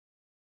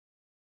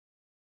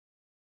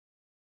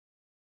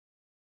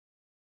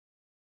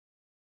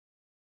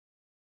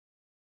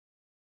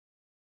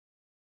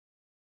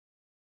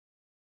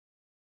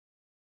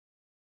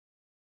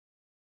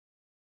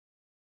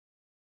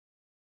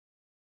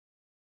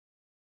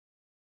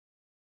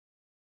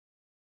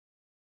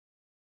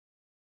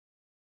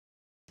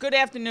Good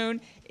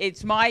afternoon.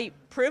 It's my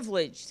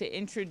privilege to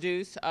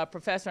introduce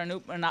Professor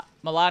Anup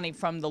Malani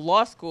from the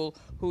law school,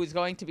 who is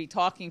going to be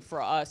talking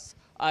for us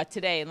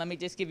today. And let me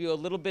just give you a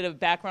little bit of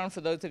background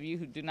for those of you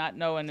who do not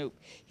know Anup.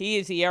 He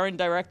is the Aaron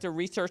Director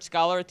Research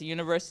Scholar at the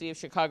University of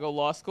Chicago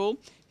Law School.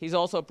 He's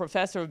also a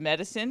professor of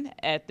medicine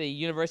at the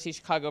University of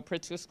Chicago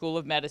Pritzker School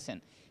of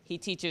Medicine. He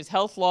teaches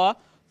health law,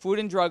 food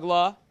and drug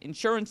law,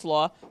 insurance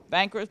law,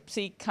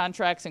 bankruptcy,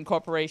 contracts, and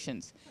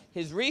corporations.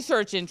 His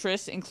research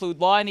interests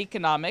include law and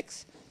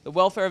economics, the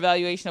welfare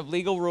evaluation of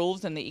legal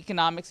rules and the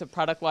economics of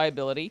product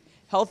liability,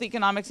 health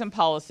economics and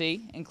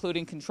policy,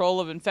 including control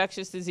of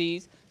infectious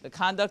disease, the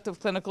conduct of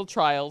clinical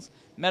trials,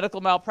 medical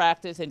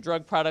malpractice, and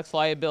drug products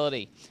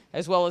liability,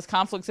 as well as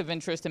conflicts of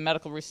interest in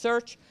medical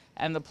research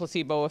and the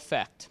placebo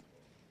effect.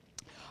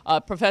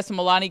 Professor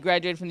Malani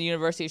graduated from the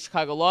University of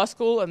Chicago Law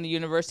School and the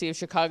University of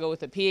Chicago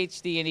with a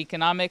PhD in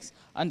economics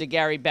under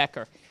Gary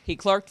Becker. He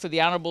clerked for the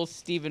Honorable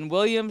Stephen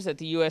Williams at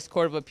the U.S.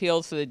 Court of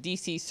Appeals for the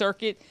D.C.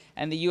 Circuit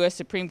and the U.S.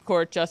 Supreme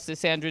Court Justice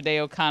Sandra Day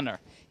O'Connor.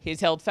 He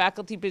has held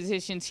faculty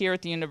positions here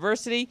at the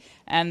university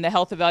and the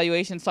Health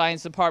Evaluation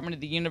Science Department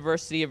at the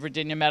University of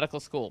Virginia Medical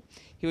School.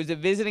 He was a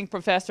visiting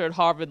professor at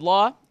Harvard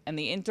Law and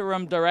the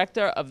interim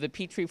director of the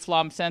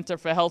Petrie-Flom Center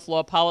for Health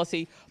Law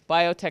Policy,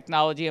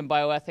 Biotechnology, and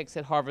Bioethics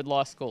at Harvard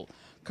Law School.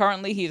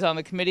 Currently, he's on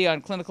the Committee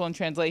on Clinical and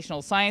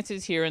Translational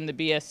Sciences here in the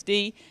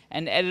BSD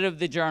and editor of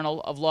the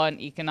Journal of Law and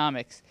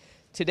Economics.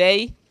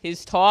 Today,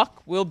 his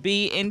talk will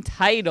be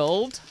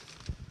entitled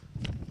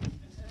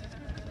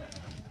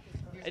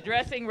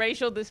Addressing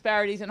Racial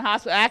Disparities in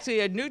Hospitals.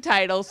 Actually, a new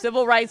title,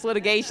 Civil Rights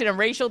Litigation and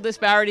Racial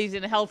Disparities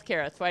in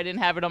Healthcare. That's why I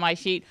didn't have it on my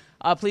sheet.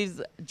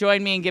 Please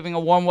join me in giving a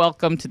warm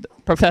welcome to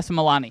Professor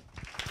Malani.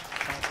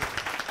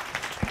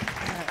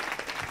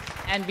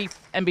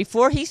 And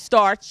before he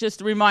starts,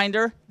 just a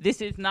reminder,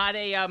 this is not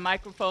a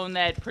microphone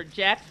that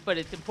projects, but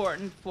it's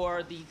important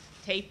for the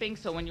taping,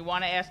 so when you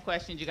want to ask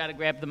questions, you got to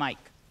grab the mic.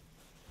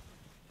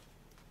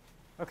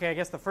 Okay, I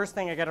guess the first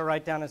thing I got to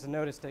write down is a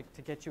notice to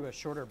get you a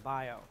shorter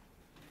bio.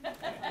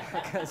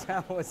 Because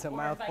that was a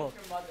mouthful.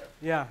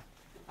 Yeah.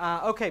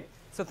 Okay,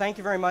 so thank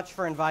you very much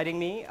for inviting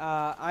me.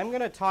 I'm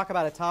going to talk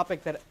about a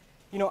topic that,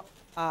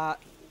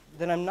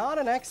 that I'm not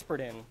an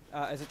expert in,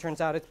 as it turns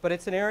out, but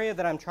it's an area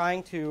that I'm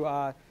trying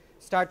to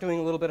start doing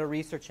a little bit of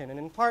research in. And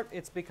in part,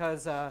 it's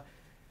because of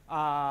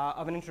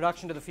an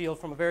introduction to the field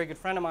from a very good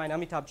friend of mine,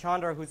 Amitabh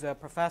Chandra, who's a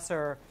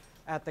professor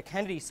at the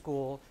Kennedy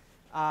School.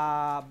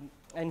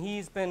 And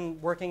he's been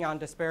working on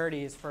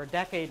disparities for a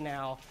decade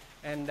now.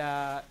 And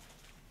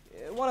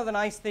one of the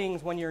nice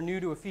things when you're new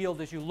to a field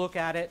is you look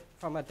at it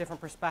from a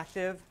different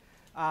perspective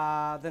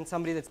than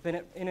somebody that's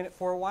been in it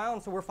for a while.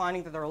 And so we're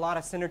finding that there are a lot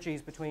of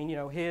synergies between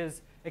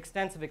his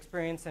extensive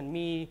experience and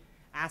me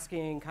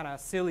asking kind of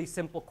silly,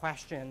 simple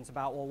questions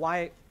about, well,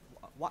 why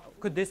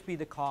could this be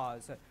the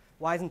cause?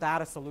 Why isn't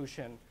that a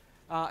solution?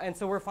 And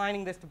so we're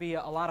finding this to be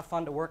a lot of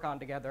fun to work on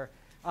together.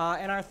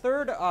 And our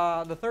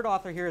the third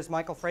author here is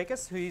Michael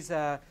Frakes, who's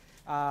a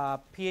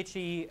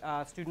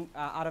PhD student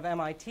out of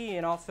MIT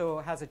and also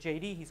has a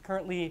JD.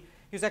 He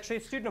was actually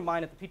a student of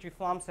mine at the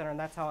Petrie-Flom Center, and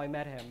that's how I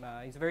met him.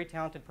 He's a very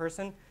talented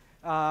person,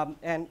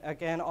 and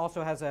again,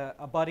 also has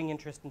a budding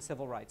interest in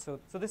civil rights. So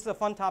this is a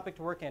fun topic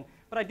to work in.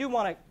 But I do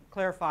want to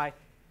clarify,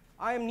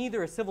 I am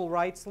neither a civil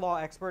rights law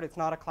expert. It's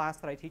not a class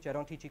that I teach. I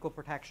don't teach equal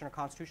protection or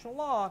constitutional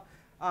law.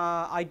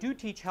 I do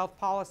teach health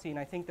policy, and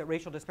I think that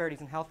racial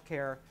disparities in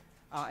healthcare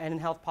and in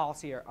health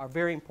policy are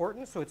very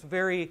important. So it's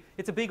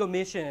a big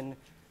omission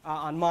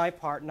on my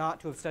part not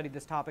to have studied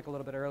this topic a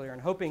little bit earlier,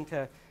 and hoping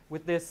to,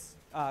 with this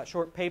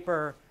short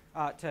paper,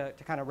 to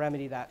kind of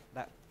remedy that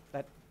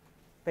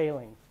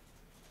failing.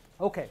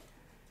 Okay,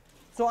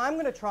 so I'm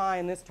going to try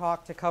in this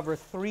talk to cover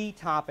three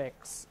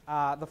topics.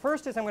 The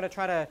first is I'm going to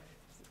try to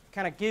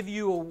kind of give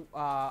you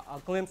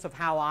a glimpse of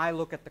how I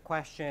look at the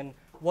question,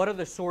 what are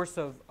the source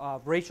of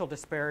racial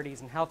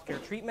disparities in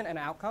healthcare treatment and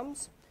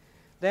outcomes?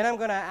 Then I'm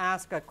going to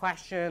ask a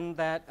question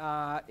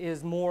that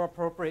is more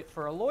appropriate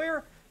for a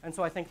lawyer, and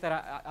so I think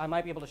that I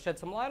might be able to shed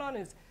some light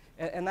on,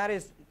 and that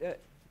is,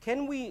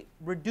 can we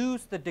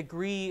reduce the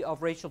degree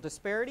of racial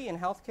disparity in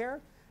healthcare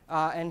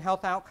and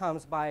health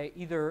outcomes by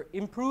either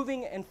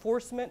improving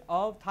enforcement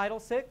of Title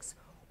VI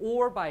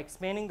or by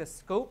expanding the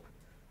scope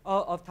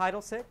of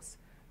Title VI?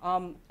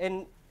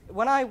 And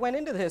when I went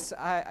into this,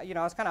 I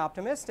was kind of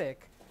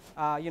optimistic.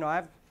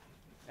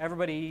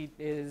 Everybody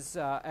is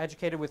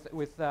educated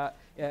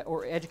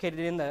or educated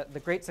in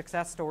the great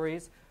success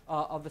stories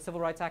of the Civil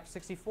Rights Act of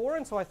 '64,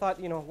 and so I thought,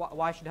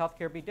 why should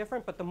healthcare be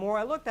different? But the more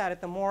I looked at it,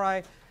 the more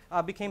I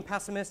became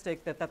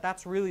pessimistic that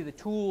that's really the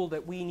tool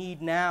that we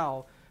need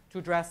now to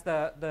address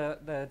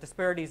the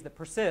disparities that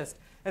persist.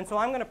 And so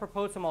I'm going to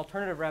propose some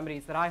alternative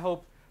remedies that I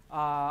hope,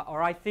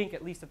 or I think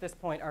at least at this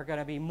point, are going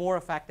to be more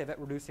effective at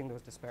reducing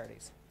those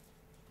disparities.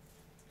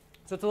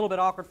 So it's a little bit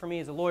awkward for me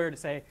as a lawyer to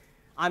say,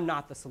 I'm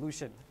not the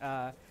solution.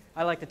 I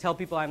like to tell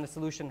people I'm the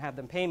solution, have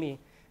them pay me.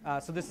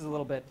 So this is a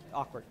little bit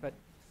awkward, but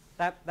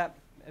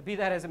be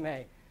that as it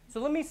may. So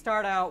let me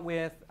start out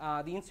with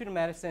the Institute of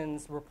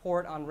Medicine's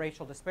report on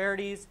racial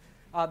disparities.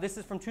 This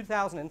is from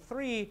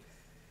 2003.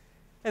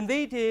 And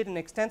they did an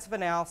extensive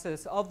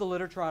analysis of the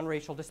literature on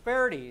racial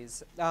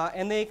disparities.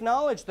 And they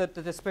acknowledged that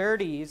the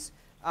disparities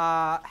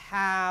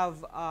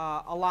have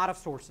a lot of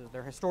sources.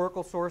 They're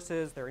historical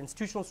sources, they're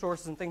institutional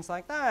sources, and things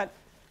like that.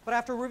 But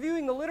after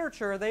reviewing the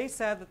literature, they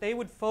said that they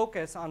would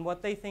focus on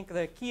what they think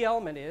the key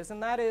element is,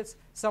 and that is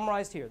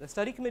summarized here. The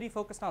study committee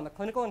focused on the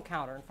clinical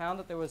encounter and found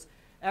that there was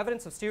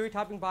evidence of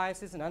stereotyping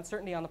biases and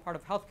uncertainty on the part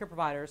of healthcare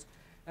providers,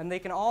 and they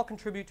can all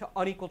contribute to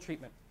unequal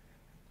treatment.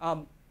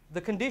 The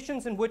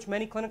conditions in which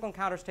many clinical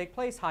encounters take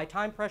place, high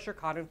time pressure,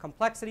 cognitive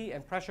complexity,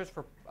 and pressures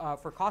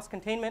for cost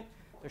containment,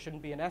 there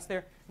shouldn't be an S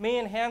there, may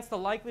enhance the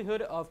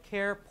likelihood of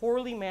care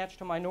poorly matched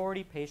to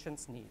minority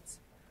patients' needs.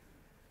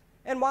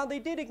 And while they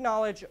did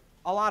acknowledge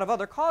a lot of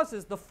other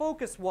causes, the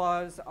focus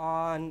was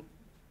on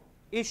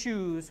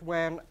issues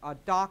when a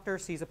doctor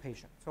sees a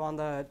patient, so on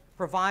the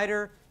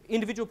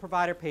individual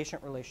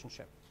provider-patient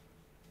relationship.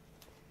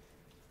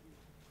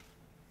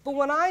 But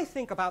when I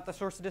think about the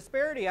source of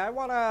disparity, I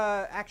want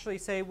to actually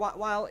say,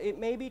 while it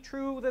may be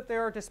true that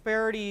there are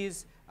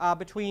disparities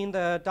between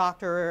the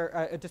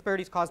doctor,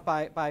 disparities caused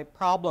by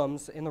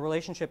problems in the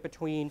relationship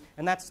between,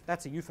 and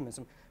that's a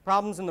euphemism,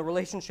 problems in the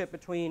relationship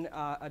between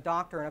a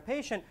doctor and a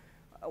patient,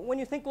 when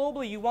you think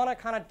globally, you want to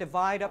kind of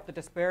divide up the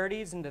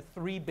disparities into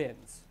 3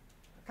 bins.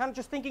 Kind of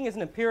just thinking as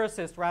an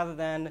empiricist rather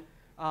than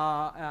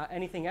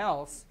anything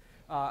else,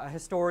 a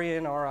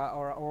historian or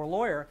a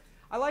lawyer.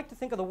 I like to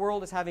think of the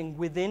world as having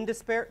within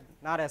disparity,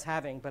 not as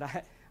having,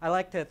 but I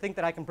like to think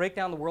that I can break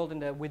down the world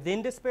into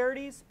within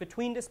disparities,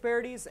 between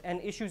disparities,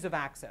 and issues of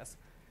access.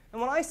 And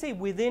when I say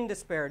within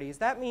disparities,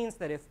 that means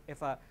that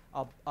if a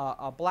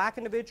black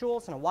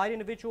individual and a white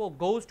individual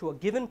goes to a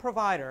given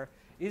provider,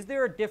 is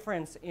there a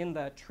difference in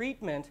the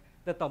treatment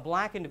that the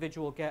black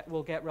individual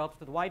will get relative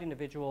to the white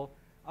individual,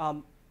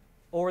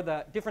 or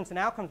the difference in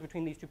outcomes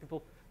between these two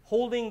people,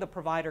 holding the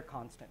provider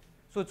constant?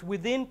 So it's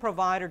within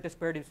provider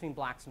disparities between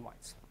blacks and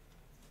whites.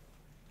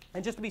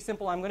 And just to be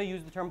simple, I'm going to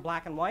use the term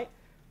black and white,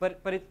 but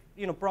it,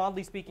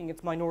 broadly speaking,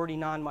 it's minority,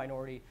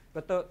 non-minority.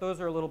 But those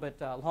are a little bit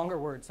longer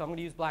words, so I'm going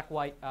to use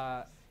black-white,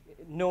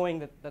 knowing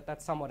that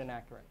that's somewhat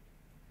inaccurate.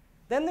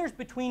 Then there's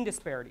between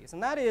disparities,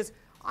 and that is,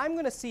 I'm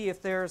going to see if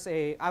there's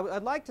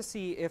I'd like to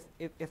see if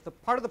the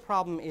part of the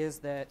problem is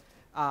that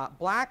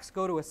blacks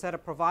go to a set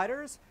of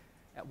providers,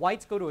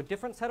 whites go to a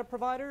different set of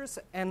providers,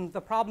 and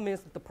the problem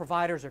is that the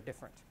providers are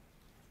different.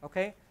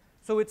 Okay?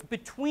 So it's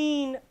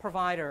between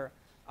provider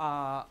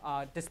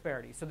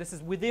disparities. So this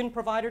is within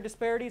provider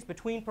disparities,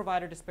 between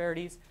provider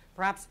disparities.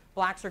 Perhaps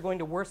blacks are going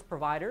to worse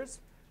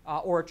providers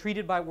or are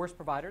treated by worse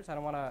providers. I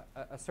don't want to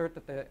assert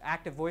that the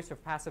active voice or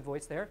passive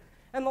voice there.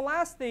 And the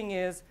last thing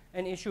is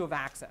an issue of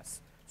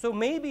access. So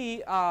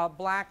maybe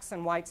blacks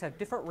and whites have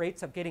different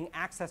rates of getting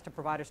access to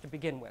providers to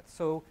begin with.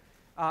 So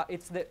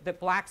it's that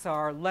blacks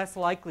are less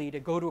likely to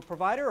go to a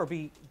provider or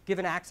be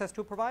given access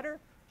to a provider,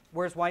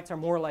 whereas whites are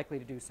more likely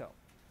to do so.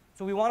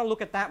 So we want to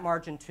look at that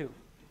margin too.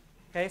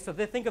 Okay, so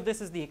think of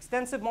this as the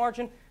extensive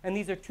margin, and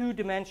these are 2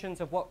 dimensions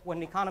of what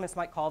an economist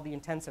might call the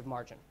intensive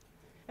margin.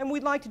 And what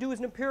we'd like to do is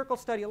an empirical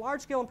study, a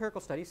large-scale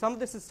empirical study. Some of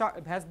this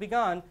has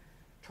begun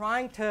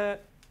trying to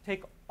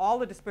take all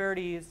the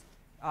disparities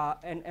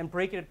and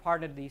break it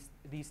apart into these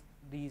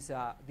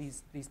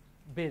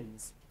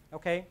bins.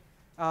 Okay.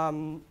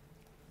 And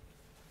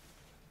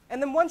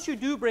then once you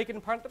do break it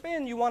apart into the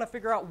bin, you want to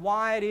figure out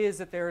why it is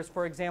that there is,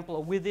 for example, a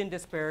within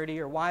disparity,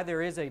 or why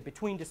there is a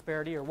between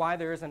disparity, or why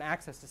there is an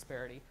access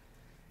disparity.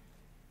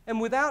 And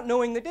without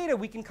knowing the data,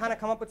 we can kind of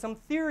come up with some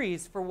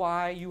theories for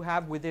why you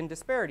have within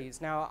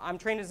disparities. Now, I'm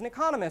trained as an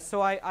economist,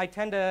 so I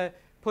tend to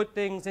put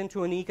things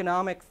into an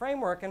economic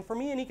framework. And for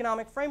me, an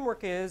economic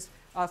framework is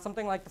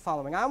something like the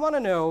following. I want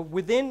to know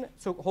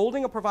so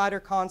holding a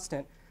provider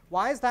constant,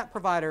 why is that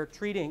provider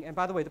treating, and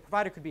by the way, the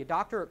provider could be a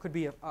doctor, or it could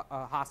be a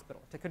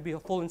hospital, it could be a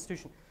full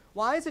institution.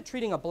 Why is it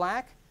treating a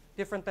black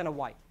different than a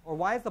white? Or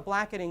why is the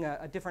black getting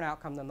a different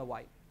outcome than the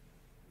white?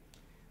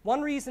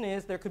 One reason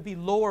is there could be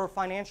lower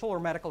financial or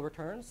medical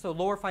returns. So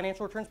lower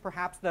financial returns,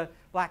 perhaps the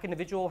black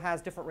individual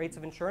has different rates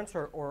of insurance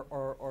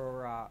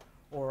or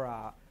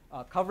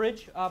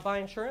coverage by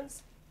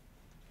insurance.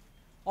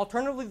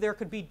 Alternatively, there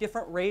could be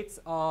different rates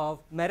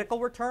of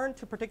medical return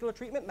to particular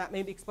treatment, and that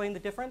may explain the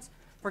difference.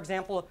 For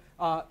example,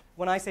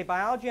 when I say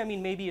biology, I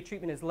mean maybe a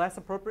treatment is less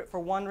appropriate for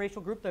one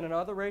racial group than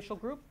another racial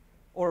group,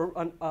 or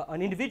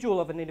an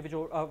individual of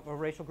a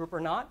racial group or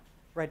not.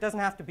 Right? It doesn't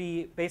have to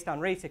be based on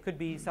race. It could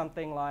be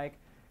something like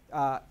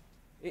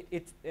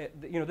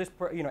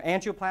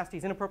angioplasty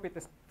is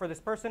inappropriate for this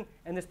person,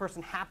 and this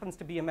person happens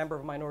to be a member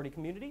of a minority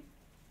community.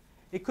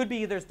 It could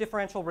be there's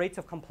differential rates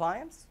of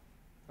compliance.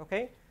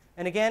 Okay,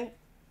 and again,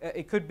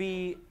 it could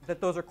be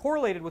that those are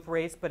correlated with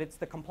race, but it's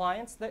the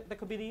compliance that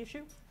could be the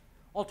issue.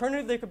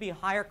 Alternatively, there could be a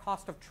higher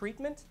cost of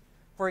treatment.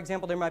 For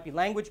example, there might be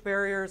language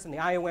barriers, and the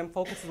IOM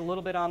focuses a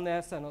little bit on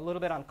this and a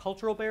little bit on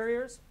cultural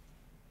barriers.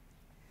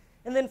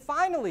 And then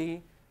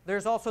finally,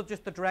 there's also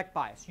just the direct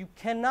bias. You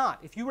cannot,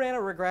 if you ran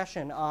a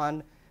regression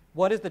on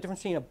what is the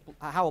difference between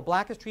how a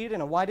black is treated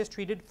and a white is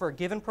treated for a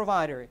given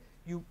provider,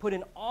 you put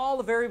in all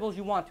the variables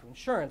you want to,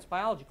 insurance,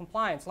 biology,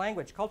 compliance,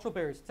 language, cultural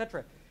barriers,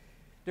 etc.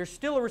 there's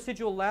still a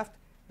residual left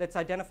that's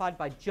identified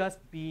by just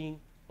being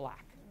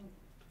black.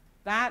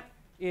 That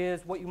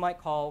is what you might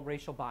call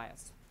racial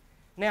bias.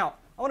 Now,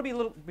 I want to be a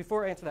little,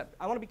 before I answer that,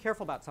 I want to be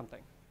careful about something.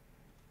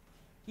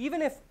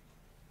 Even if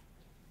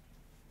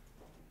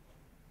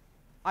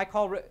I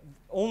call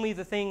only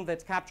the thing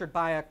that's captured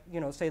by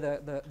a, say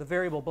the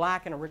variable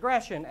black in a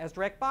regression as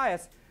direct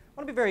bias, I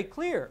want to be very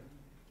clear.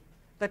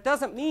 That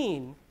doesn't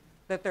mean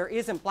that there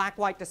isn't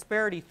black-white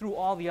disparity through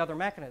all the other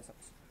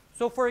mechanisms.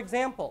 So for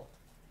example,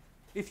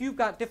 if you've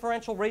got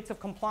differential rates of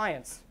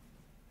compliance,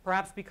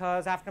 perhaps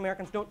because African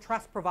Americans don't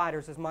trust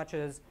providers as much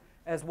as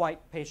white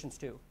patients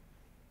do,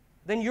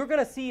 then you're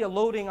going to see a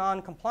loading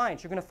on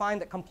compliance. You're going to find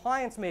that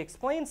compliance may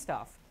explain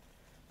stuff,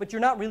 but you're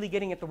not really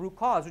getting at the root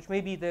cause, which may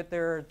be that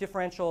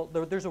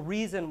there's a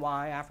reason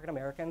why African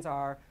Americans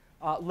are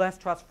less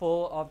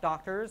trustful of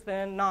doctors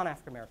than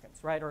non-African Americans,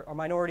 right? Or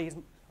minorities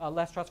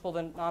less trustful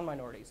than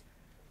non-minorities.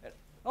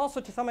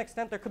 Also, to some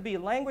extent, there could be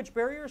language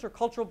barriers or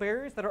cultural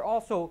barriers that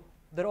also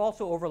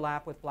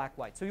overlap with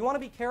black-white. So you want to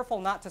be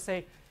careful not to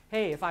say,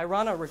 hey, if I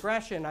run a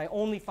regression, I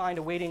only find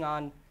a weighting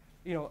on,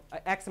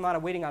 X amount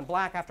of weighting on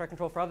black after I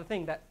control for other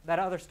thing. That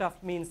other stuff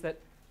means that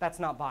that's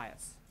not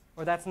bias,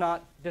 or that's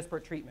not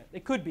disparate treatment.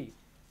 It could be.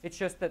 It's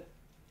just that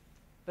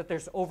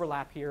there's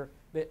overlap here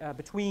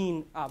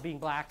between being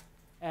black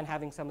and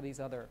having some of these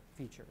other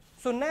features.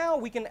 So now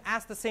we can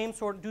ask do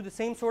the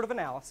same sort of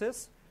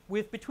analysis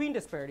with between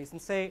disparities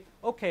and say,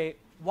 okay,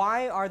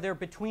 why are there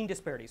between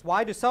disparities?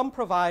 Why do some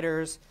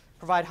providers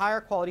provide higher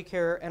quality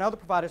care and other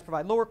providers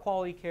provide lower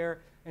quality care,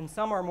 and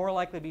some are more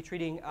likely to be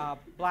treating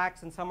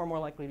blacks and some are more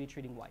likely to be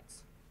treating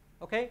whites?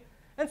 Okay?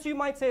 And so you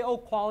might say, oh,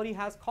 quality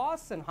has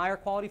costs and higher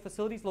quality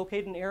facilities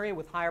located in an area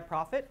with higher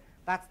profit.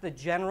 That's the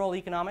general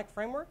economic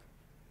framework.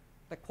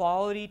 The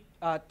quality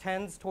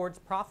tends towards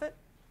profit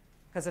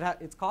because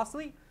it's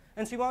costly.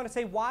 And so you want to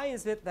say, why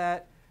is it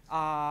that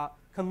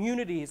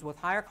communities with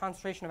higher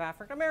concentration of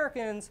African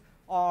Americans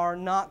are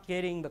not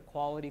getting the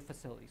quality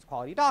facilities,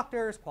 quality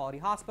doctors, quality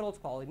hospitals,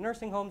 quality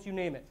nursing homes, you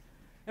name it?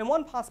 And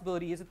one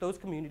possibility is that those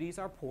communities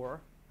are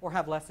poor or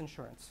have less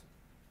insurance.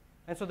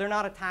 And so they're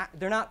not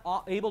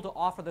able to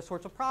offer the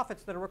sorts of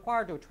profits that are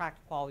required to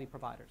attract quality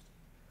providers.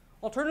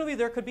 Alternatively,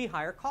 there could be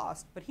higher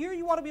cost. But here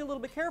you want to be a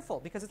little bit careful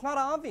because it's not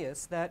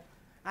obvious that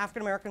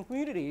African American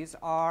communities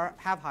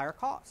have higher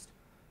cost.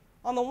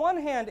 On the one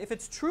hand, if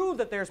it's true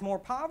that there's more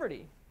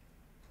poverty,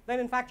 then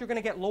in fact you're going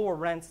to get lower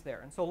rents there.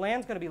 And so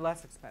land's going to be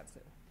less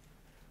expensive.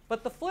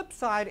 But the flip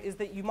side is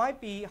that you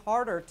might be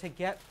harder to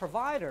get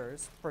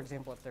providers, for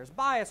example, if there's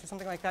bias or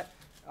something like that,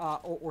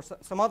 or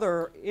some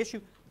other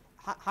issue,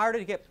 harder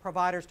to get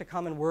providers to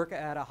come and work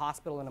at a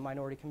hospital in a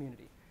minority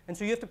community. And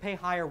so you have to pay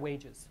higher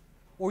wages,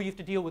 or you have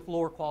to deal with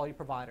lower quality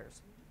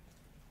providers.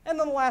 And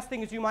then the last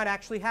thing is you might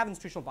actually have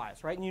institutional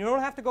bias, right? And you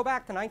don't have to go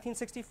back to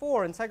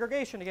 1964 and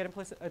segregation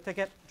to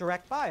get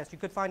direct bias. You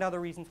could find other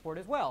reasons for it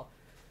as well.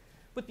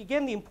 But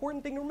again, the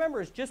important thing to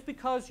remember is just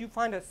because even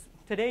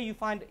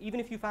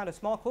if you find a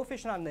small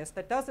coefficient on this,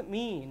 that doesn't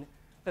mean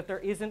that there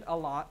isn't a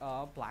lot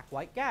of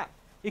black-white gap.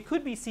 It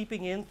could be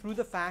seeping in through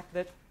the fact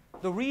that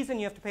the reason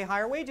you have to pay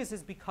higher wages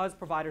is because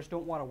providers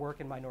don't want to work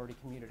in minority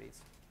communities.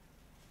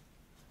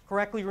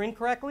 Correctly or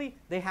incorrectly,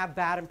 they have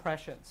bad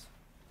impressions.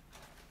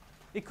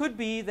 It could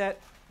be that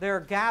there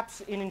are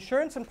gaps in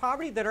insurance and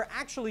poverty that are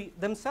actually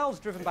themselves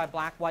driven by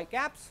black-white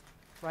gaps,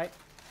 right?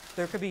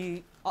 There could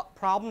be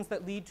problems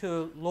that lead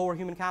to lower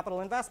human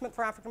capital investment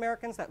for African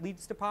Americans that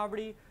leads to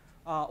poverty,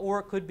 or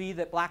it could be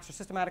that blacks are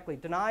systematically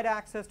denied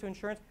access to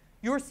insurance.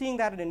 You're seeing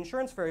that in an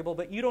insurance variable,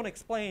 but you don't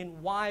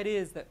explain why it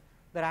is that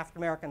African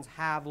Americans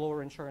have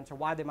lower insurance or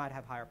why they might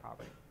have higher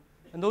poverty.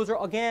 And those are,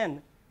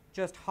 again,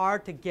 just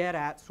hard to get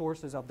at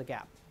sources of the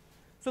gap.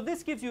 So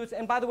this gives you,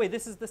 and by the way,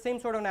 this is the same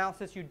sort of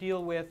analysis you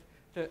deal with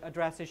to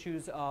address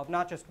issues of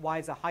not just why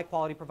is a high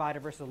quality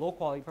provider versus a low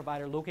quality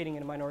provider locating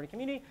in a minority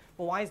community,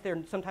 but why is there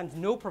sometimes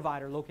no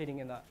provider locating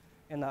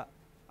in the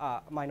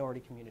minority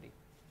community,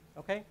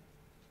 okay?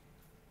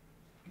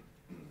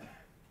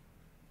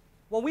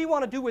 What we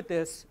want to do with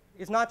this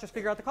is not just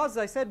figure out the causes.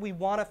 As I said, we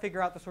want to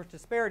figure out the source of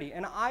disparity.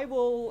 And I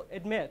will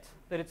admit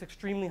that it's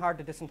extremely hard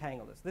to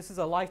disentangle this. This is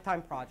a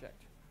lifetime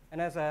project. And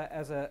as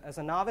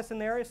a novice in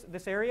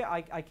this area,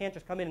 I can't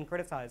just come in and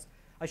criticize.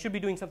 I should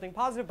be doing something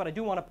positive, but I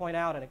do want to point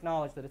out and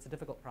acknowledge that it's a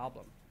difficult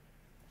problem.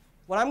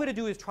 What I'm going to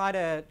do is try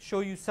to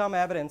show you some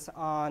evidence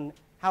on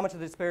how much of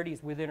the disparity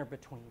is within or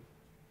between.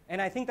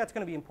 And I think that's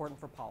going to be important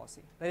for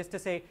policy. That is to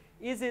say,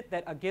 is it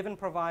that a given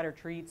provider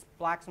treats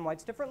blacks and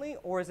whites differently,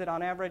 or is it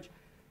on average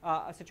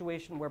a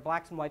situation where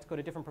blacks and whites go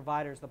to different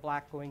providers, the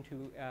black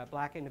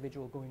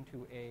individual going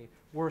to a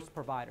worse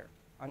provider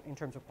in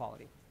terms of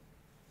quality?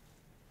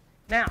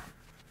 Now,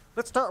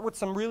 let's start with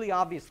some really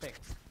obvious things.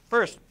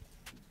 First,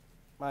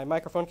 my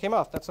microphone came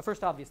off. That's the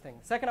first obvious thing.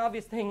 The second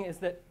obvious thing is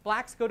that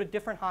blacks go to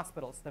different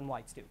hospitals than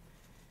whites do.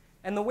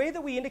 And the way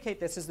that we indicate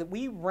this is that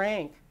we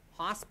rank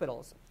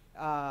hospitals.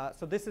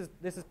 So this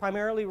is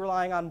primarily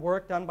relying on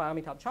work done by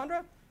Amitabh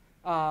Chandra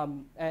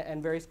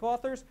and various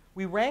co-authors.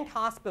 We rank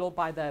hospital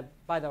by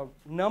the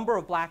number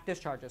of black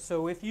discharges.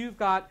 So if you've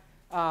got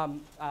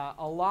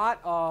a lot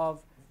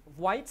of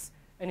whites,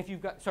 and if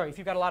you've got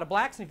a lot of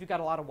blacks, and if you've got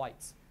a lot of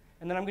whites.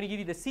 And then I'm going to give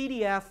you the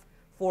CDF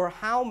for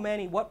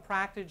what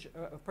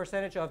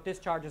percentage of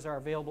discharges are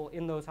available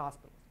in those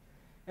hospitals.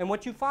 And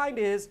what you find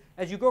is,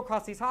 as you go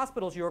across these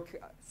hospitals, you're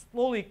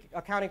slowly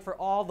accounting for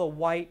all the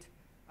white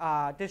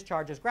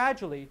discharges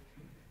gradually.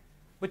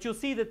 But you'll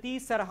see that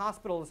these set of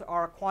hospitals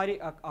are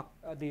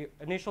the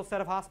initial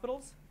set of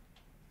hospitals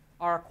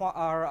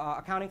are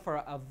accounting for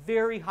a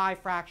very high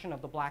fraction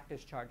of the black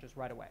discharges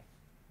right away.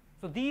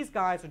 So these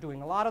guys are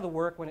doing a lot of the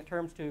work when it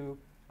comes to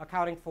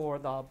accounting for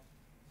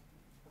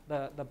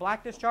the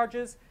black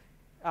discharges,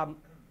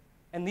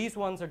 and these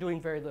ones are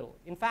doing very little.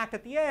 In fact,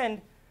 at the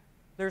end,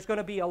 there's going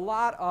to be a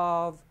lot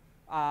of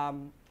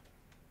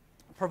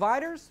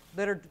providers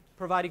that are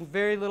providing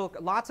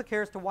lots of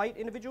cares to white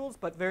individuals,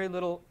 but very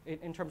little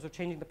in terms of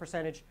changing the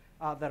percentage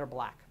that are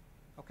black.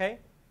 Okay?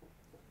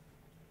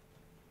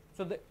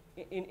 So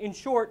in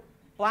short,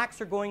 blacks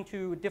are going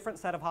to a different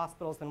set of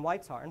hospitals than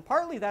whites are, and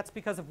partly that's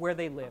because of where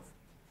they live.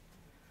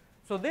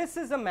 So this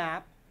is a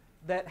map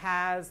that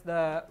has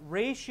the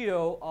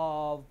ratio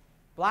of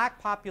black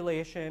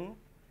population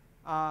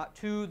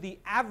to the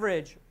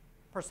average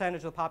percentage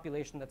of the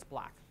population that's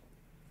black.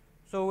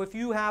 So if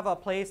you have a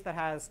place that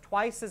has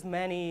twice as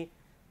many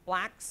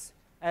blacks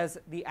as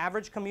the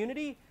average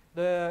community,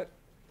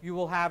 you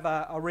will have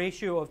a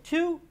ratio of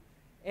 2,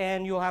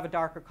 and you'll have a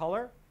darker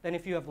color than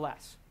if you have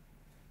less.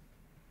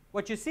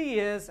 What you see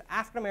is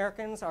African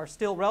Americans are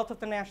still, relative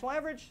to the national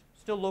average,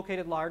 still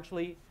located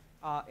largely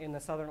in the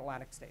southern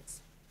Atlantic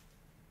states.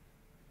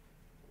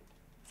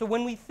 So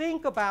when we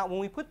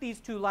put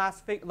these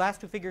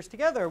last two figures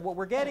together, what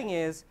we're getting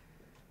is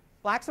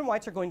blacks and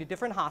whites are going to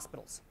different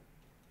hospitals.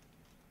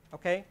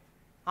 Okay?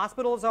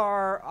 Hospitals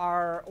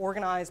are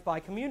organized by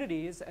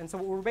communities, and so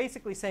what we're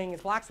basically saying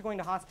is blacks are going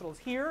to hospitals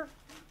here,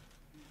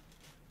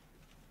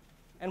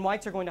 and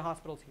whites are going to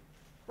hospitals here,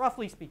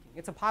 roughly speaking.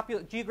 It's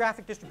a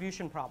geographic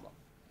distribution problem.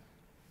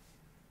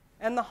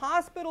 And the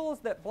hospitals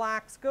that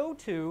blacks go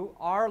to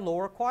are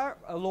lower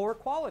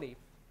quality.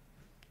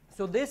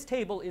 So this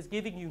table is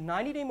giving you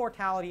 90-day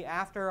mortality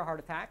after a heart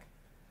attack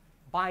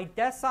by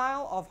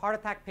decile of heart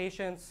attack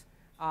patients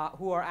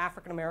who are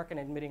African American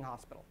admitting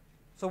hospital.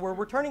 So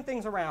we're turning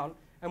things around,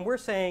 and we're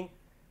saying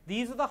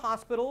these are the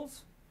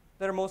hospitals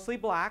that are mostly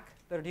black,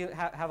 that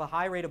have a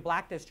high rate of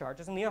black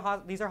discharges, and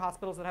these are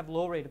hospitals that have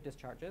low rate of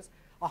discharges.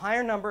 A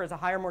higher number is a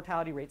higher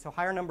mortality rate, so a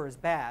higher number is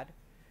bad.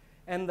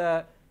 And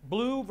the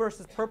blue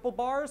versus purple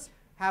bars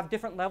have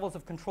different levels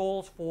of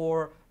controls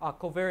for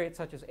covariates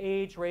such as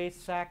age, race,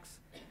 sex,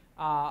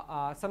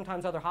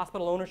 sometimes other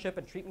hospital ownership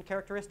and treatment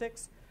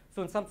characteristics.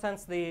 So in some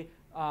sense, the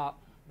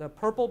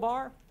purple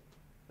bar,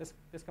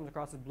 this comes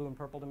across as blue and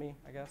purple to me,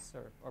 I guess,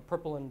 or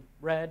purple and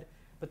red.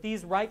 But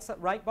these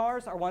right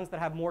bars are ones that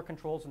have more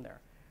controls in there.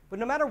 But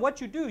no matter what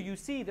you do, you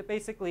see that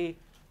basically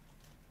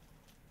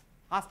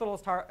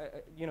hospitals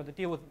that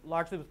deal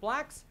largely with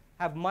blacks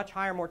have much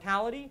higher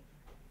mortality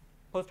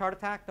post-heart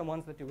attack than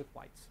ones that do with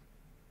whites.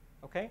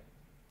 Okay?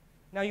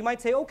 Now you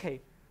might say,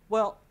 okay,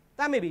 well,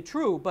 that may be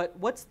true, but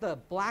what's the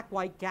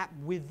black-white gap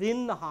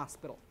within the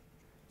hospital?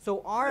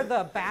 So are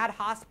the bad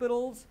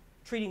hospitals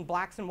treating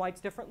blacks and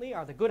whites differently?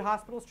 Are the good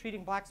hospitals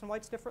treating blacks and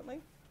whites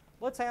differently?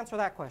 Let's answer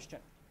that question.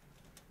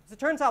 As it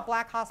turns out,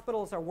 black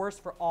hospitals are worse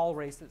for all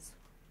races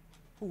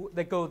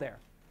that go there.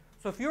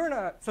 So if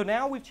you're so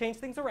now we've changed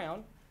things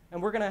around,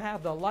 and we're going to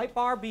have the light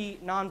bar be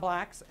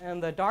non-blacks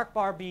and the dark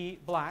bar be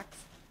blacks.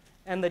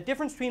 And the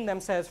difference between them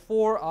says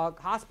for a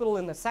hospital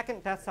in the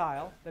second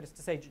decile, that is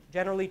to say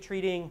generally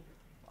treating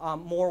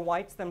more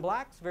whites than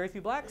blacks, very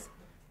few blacks,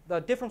 the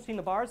difference between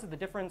the bars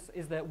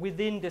is the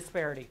within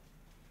disparity.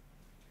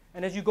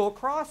 And as you go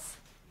across,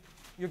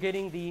 you're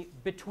getting the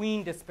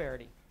between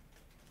disparity.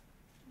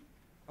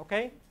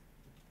 Okay?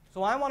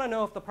 So I want to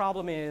know if the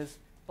problem is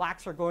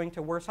blacks are going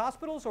to worse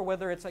hospitals or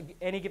whether it's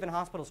any given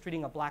hospital is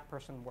treating a black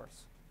person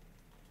worse.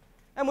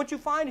 And what you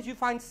find is you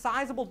find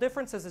sizable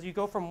differences as you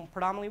go from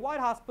predominantly white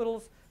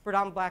hospitals to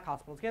predominantly black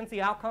hospitals. Again,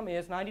 the outcome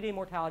is 90-day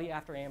mortality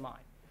after AMI.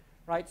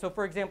 Right? So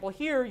for example,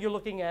 here you're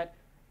looking at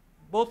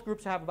both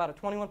groups have about a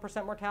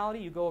 21% mortality.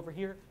 You go over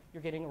here,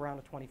 you're getting around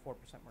a 24%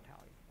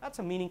 mortality. That's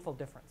a meaningful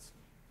difference.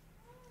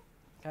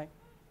 Okay?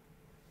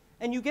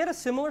 And you get a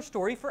similar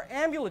story for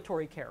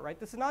ambulatory care. Right?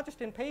 This is not just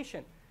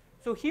inpatient.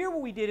 So here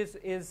what we did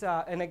is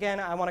and again,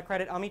 I want to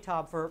credit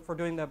Amitabh for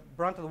doing the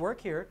brunt of the work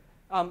here.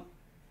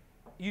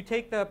 You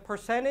take the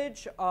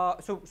percentage,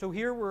 so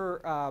here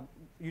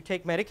you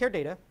take Medicare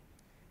data.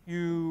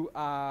 You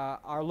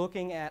are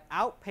looking at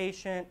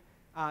outpatient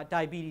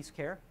diabetes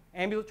care,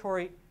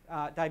 ambulatory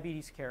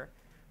diabetes care.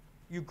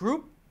 You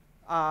group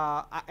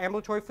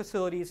ambulatory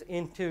facilities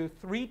into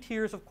 3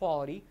 tiers of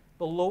quality,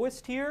 the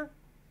lowest tier,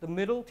 the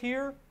middle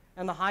tier,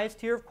 and the highest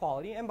tier of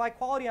quality. And by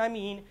quality, I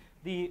mean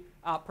the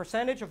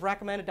percentage of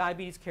recommended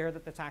diabetes care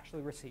that's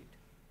actually received.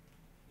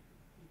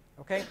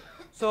 Okay?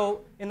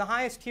 So in the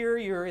highest tier,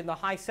 you're in the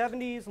high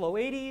 70s, low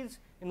 80s.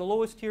 In the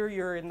lowest tier,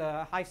 you're in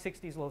the high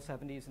 60s, low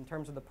 70s in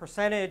terms of the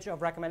percentage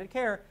of recommended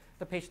care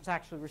the patients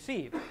actually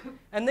receive.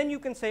 And then you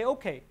can say,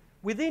 okay,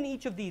 within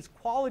each of these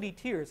quality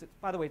tiers,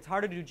 by the way, it's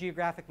harder to do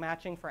geographic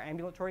matching for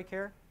ambulatory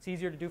care. It's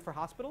easier to do for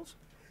hospitals.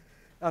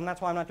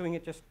 That's why I'm not doing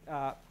it just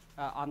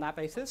on that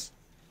basis.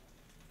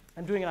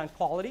 I'm doing it on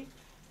quality.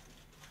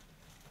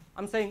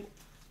 I'm saying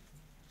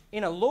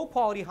in a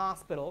low-quality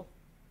hospital,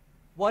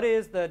 what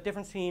is the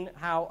difference between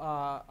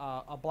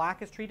how a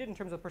black is treated in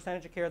terms of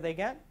percentage of care they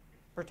get,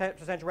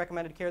 percentage of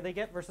recommended care they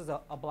get versus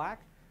a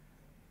black?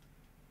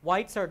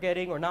 Whites are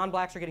getting, or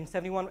non-blacks are getting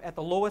 71, at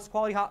the lowest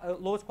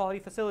quality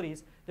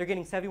facilities, they're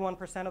getting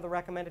 71% of the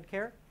recommended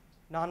care.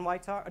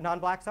 Non-blacks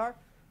are.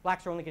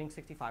 Blacks are only getting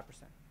 65%.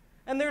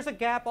 And there's a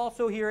gap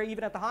also here,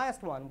 even at the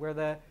highest one, where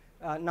the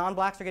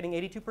non-blacks are getting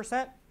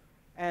 82%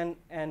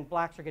 and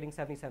blacks are getting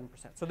 77%.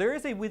 So there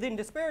is a within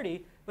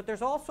disparity, but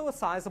there's also a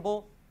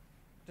sizable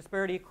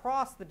disparity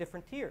across the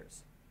different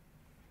tiers.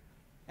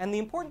 And the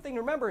important thing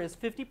to remember is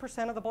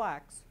 50% of the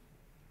blacks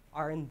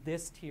are in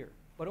this tier,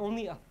 but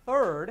only a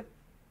third,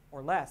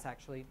 or less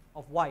actually,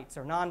 of whites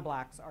or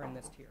non-blacks are in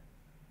this tier.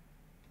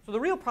 So the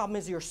real problem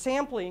is you're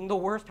sampling the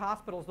worst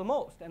hospitals the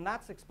most, and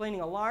that's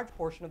explaining a large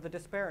portion of the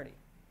disparity.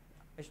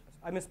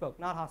 I misspoke,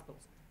 not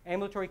hospitals.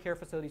 Ambulatory care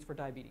facilities for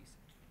diabetes.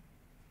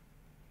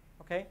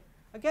 Okay?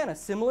 Again, a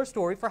similar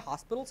story for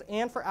hospitals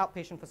and for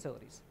outpatient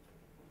facilities.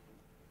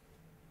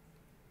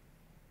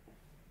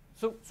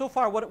 So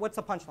far, what's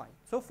the punchline?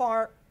 So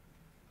far,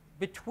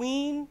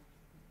 between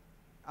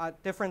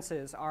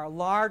differences are a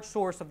large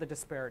source of the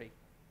disparity.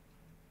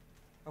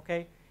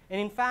 Okay?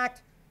 And in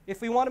fact,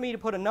 if we wanted me to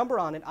put a number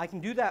on it, I can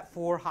do that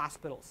for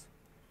hospitals.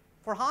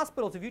 For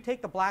hospitals, if you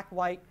take the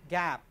black-white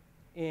gap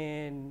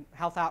in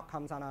health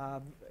outcomes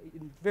on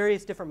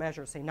various different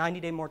measures, say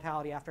 90-day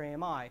mortality after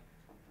AMI,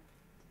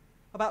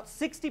 about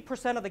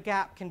 60% of the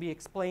gap can be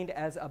explained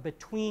as a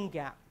between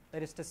gap.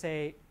 That is to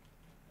say,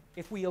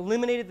 if we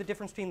eliminated the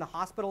difference between the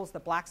hospitals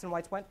that blacks and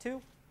whites went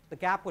to, the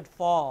gap would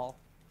fall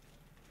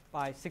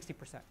by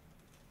 60%.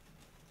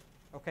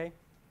 Okay?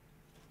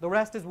 The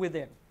rest is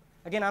within.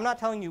 Again, I'm not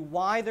telling you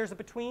why there's a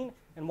between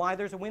and why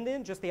there's a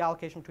within, just the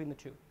allocation between the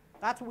two.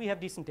 That's what we have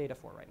decent data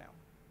for right now.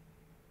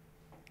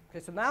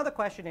 Okay, so now the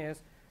question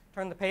is,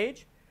 turn the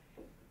page,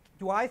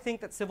 do I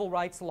think that civil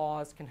rights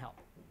laws can help?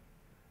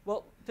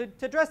 Well, to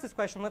address this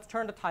question, let's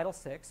turn to Title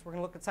VI. We're going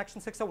to look at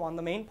Section 601,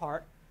 the main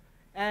part.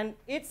 And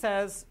it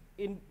says,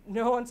 in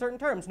no uncertain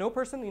terms, no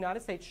person in the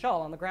United States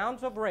shall, on the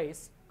grounds of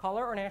race,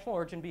 color, or national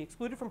origin, be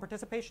excluded from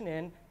participation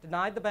in,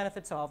 denied the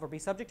benefits of, or be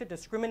subject to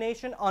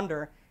discrimination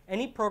under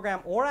any program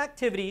or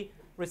activity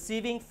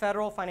receiving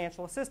federal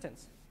financial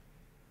assistance.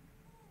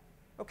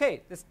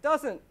 Okay, this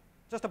doesn't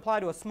just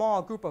apply to a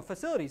small group of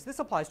facilities. This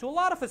applies to a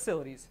lot of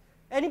facilities.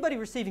 Anybody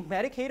receiving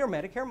Medicaid or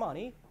Medicare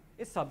money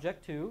is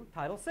subject to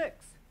Title VI.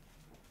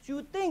 So you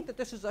would think that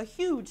this is a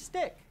huge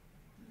stick,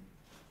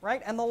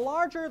 right? And the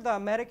larger the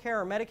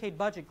Medicare or Medicaid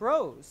budget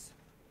grows,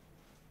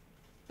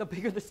 the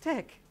bigger the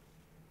stick,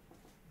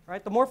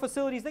 right? The more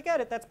facilities that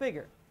get it, that's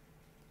bigger.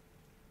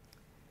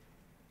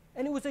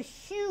 And it was a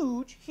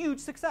huge, huge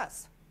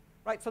success,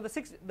 right? So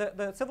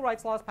the civil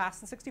rights laws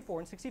passed in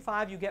 64. In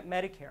 65, you get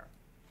Medicare.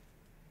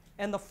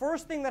 And the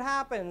first thing that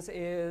happens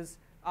is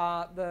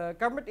the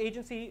government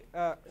agency,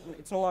 it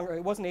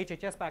wasn't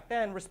HHS back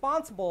then,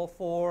 responsible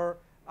for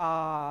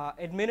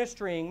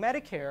administering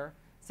Medicare,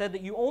 said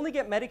that you only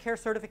get Medicare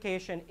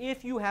certification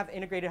if you have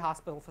integrated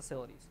hospital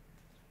facilities.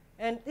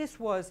 And this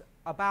was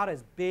about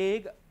as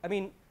big, I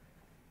mean,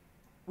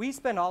 we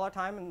spend all our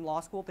time in law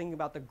school thinking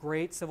about the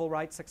great civil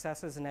rights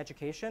successes in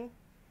education.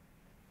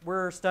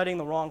 We're studying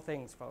the wrong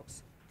things,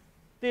 folks.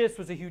 This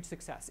was a huge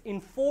success. In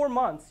 4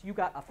 months, you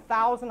got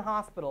 1,000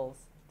 hospitals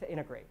to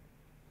integrate.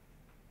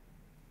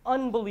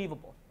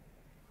 Unbelievable.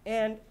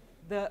 And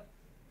the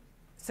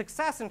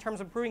success in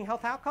terms of improving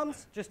health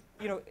outcomes, just,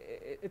 you know,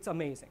 it's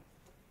amazing,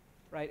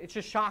 right? It's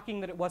just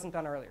shocking that it wasn't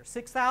done earlier.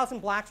 6,000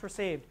 blacks were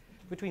saved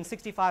between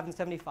 65 and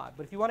 75.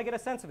 But if you want to get a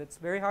sense of it, it's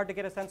very hard to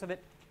get a sense of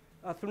it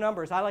through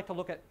numbers. I like to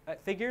look at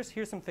figures.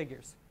 Here's some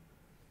figures.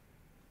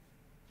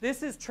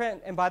 This is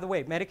trend, and by the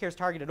way, Medicare's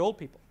targeted old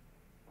people.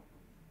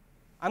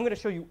 I'm going to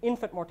show you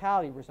infant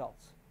mortality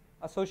results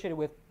associated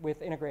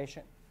with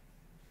integration.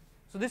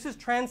 So this is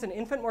trends in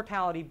infant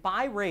mortality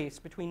by race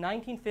between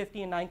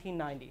 1950 and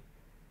 1990.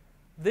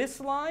 This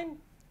line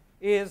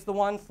is the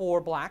one for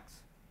blacks.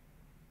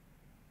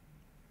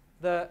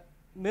 The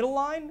middle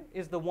line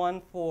is the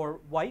one for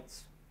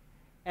whites.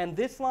 And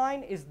this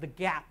line is the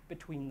gap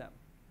between them.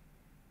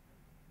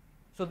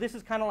 So this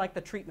is kind of like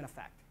the treatment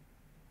effect.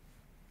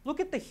 Look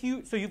at the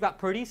huge, so you've got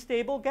pretty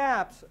stable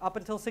gaps up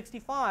until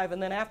 65,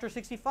 and then after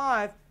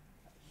 65,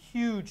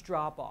 huge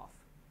drop off.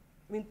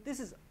 I mean, this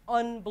is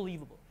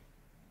unbelievable.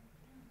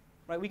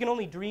 Right? We can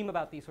only dream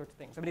about these sorts of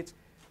things. I mean,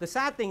 the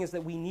sad thing is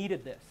that we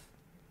needed this.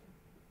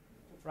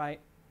 Right?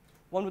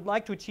 One would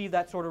like to achieve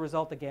that sort of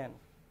result again.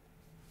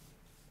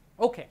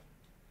 Okay.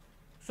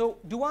 So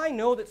do I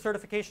know that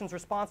certification is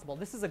responsible?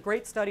 This is a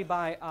great study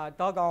by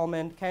Doug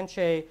Almond, Ken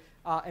Shea,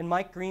 and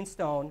Mike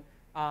Greenstone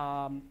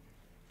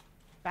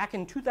back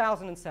in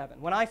 2007.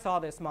 When I saw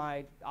this,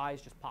 my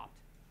eyes just popped.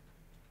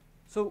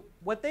 So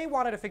what they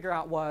wanted to figure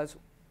out was,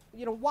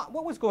 you know,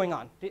 what was going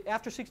on?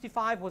 After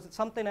 65, was it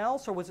something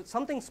else, or was it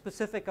something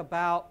specific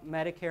about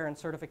Medicare and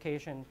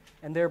certification,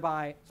 and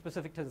thereby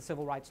specific to the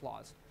civil rights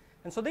laws?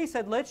 And so they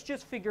said, let's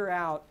just figure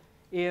out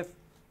if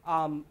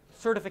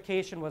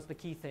certification was the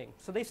key thing.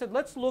 So they said,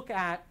 let's look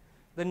at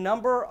the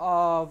number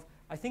of,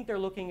 I think they're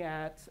looking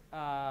at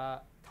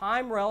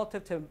time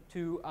relative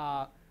to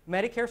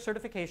Medicare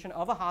certification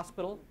of a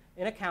hospital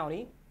in a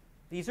county.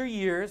 These are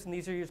years, and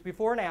these are years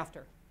before and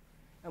after.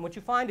 And what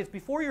you find is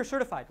before you're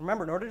certified,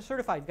 remember, in order to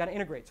certify, you've got to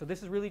integrate. So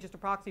this is really just a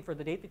proxy for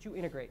the date that you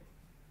integrate.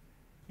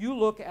 You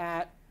look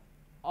at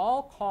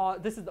all cause,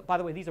 this is, by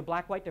the way, these are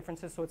black-white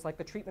differences, so it's like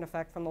the treatment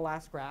effect from the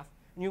last graph.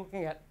 And you're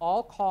looking at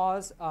all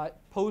cause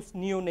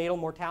post-neonatal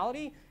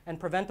mortality and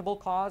preventable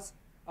cause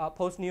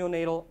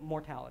post-neonatal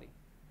mortality.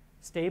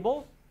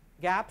 Stable,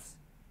 gaps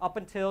up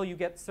until you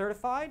get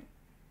certified,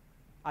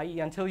 i.e.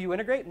 until you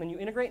integrate, and then you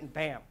integrate, and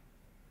bam.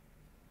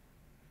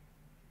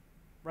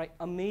 Right,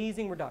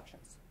 amazing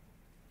reductions.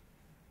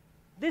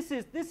 This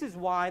is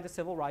why the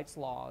civil rights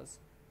laws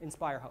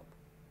inspire hope.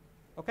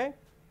 Okay?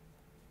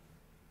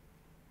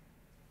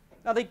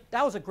 Now,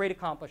 that was a great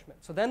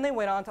accomplishment. So then they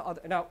went on to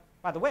other, now,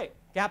 by the way,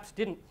 gaps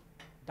didn't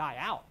die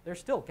out.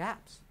 There's still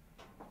gaps.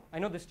 I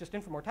know this is just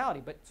infant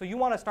mortality, but so you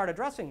want to start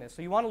addressing this.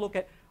 So you want to look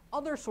at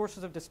other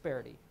sources of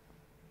disparity.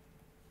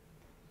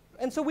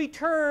 And so we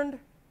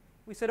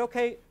said,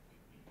 okay,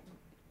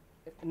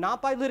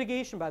 not by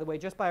litigation, by the way,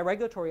 just by a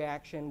regulatory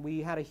action,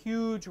 we had a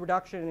huge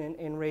reduction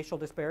in racial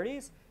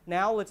disparities.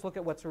 Now let's look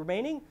at what's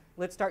remaining.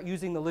 Let's start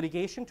using the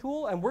litigation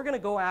tool, and we're going to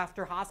go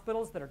after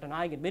hospitals that are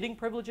denying admitting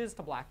privileges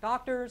to black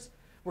doctors.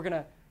 We're going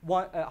to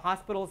want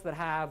hospitals that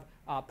have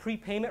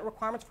prepayment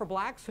requirements for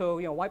blacks. So,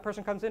 you know, a white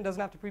person comes in,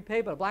 doesn't have to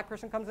prepay, but a black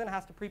person comes in,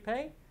 has to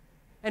prepay.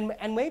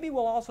 And maybe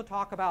we'll also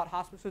talk about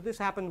hospitals. So this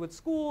happened with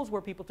schools,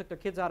 where people took their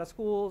kids out of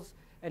schools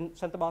and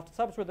sent them off to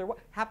suburbs. Where there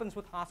happens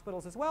with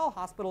hospitals as well.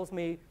 Hospitals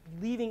may be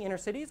leaving inner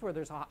cities where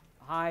there's a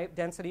high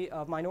density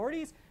of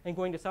minorities and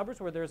going to suburbs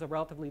where there's a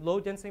relatively low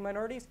density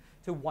minorities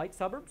to white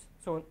suburbs.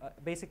 So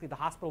basically the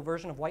hospital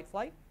version of white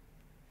flight.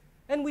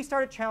 And we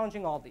started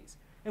challenging all these.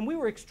 And we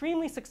were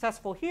extremely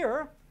successful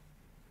here,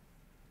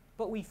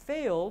 but we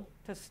failed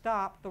to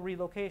stop the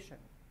relocation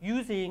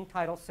using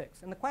Title VI.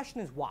 And the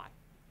question is why?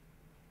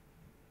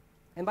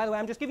 And by the way,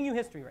 I'm just giving you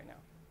history right now.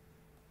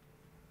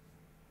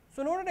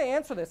 So in order to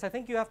answer this, I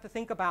think you have to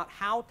think about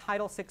how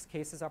Title VI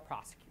cases are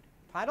prosecuted.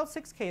 Title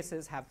VI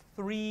cases have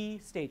 3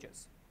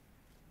 stages.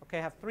 Okay,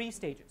 have 3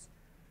 stages.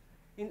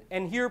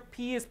 And here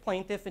P is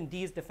plaintiff and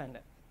D is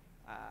defendant.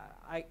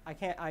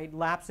 I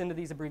lapse into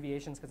these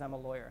abbreviations because I'm a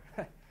lawyer.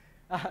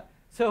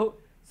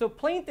 So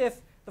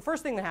plaintiff, the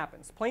first thing that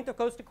happens, plaintiff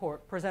goes to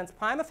court, presents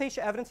prima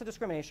facie evidence of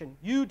discrimination.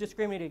 You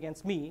discriminated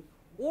against me.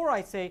 Or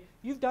I say,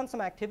 you've done some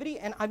activity,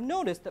 and I've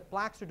noticed that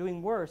blacks are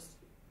doing worse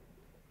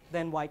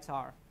than whites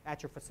are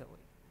at your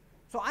facility.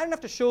 So I don't have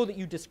to show that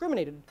you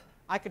discriminated.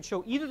 I could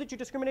show either that you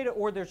discriminated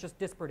or there's just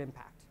disparate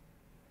impact.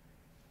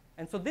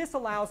 And so this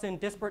allows in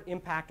disparate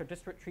impact or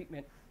disparate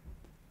treatment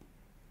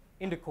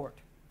into court.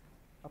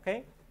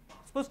 Okay?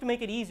 It's supposed to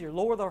make it easier,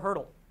 lower the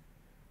hurdle.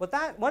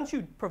 But once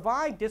you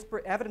provide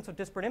disparate evidence of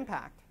disparate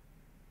impact,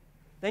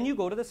 then you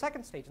go to the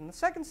second stage. In the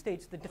second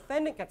stage, the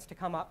defendant gets to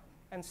come up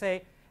and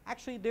say,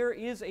 actually, there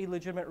is a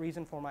legitimate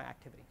reason for my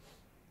activity.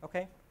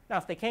 Okay? Now,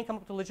 if they can't come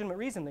up with a legitimate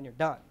reason, then you're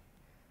done.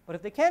 But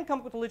if they can come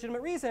up with a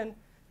legitimate reason,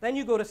 then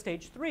you go to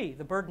stage 3.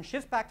 The burden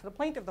shifts back to the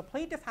plaintiff. The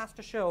plaintiff has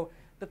to show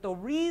that the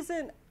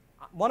reason,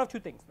 one of 2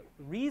 things.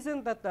 The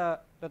reason that the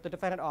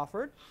defendant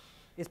offered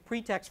is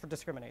pretext for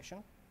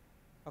discrimination.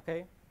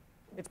 Okay?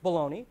 It's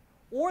baloney.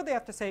 Or they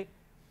have to say,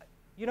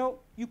 you know,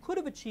 you could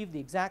have achieved the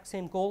exact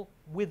same goal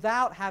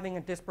without having a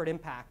disparate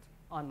impact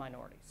on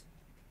minorities.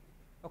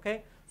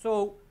 Okay?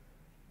 So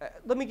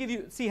let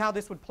me see how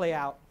this would play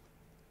out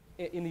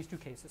in these 2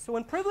 cases. So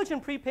in privilege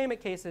and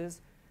prepayment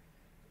cases,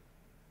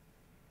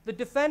 the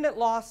defendant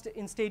lost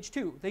in stage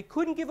 2. They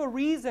couldn't give a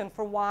reason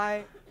for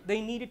why they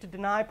needed to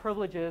deny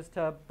privileges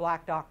to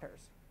black doctors.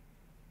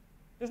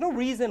 There's no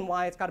reason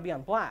why it's got to be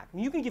on black. I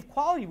mean, you can give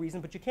quality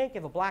reason, but you can't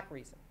give a black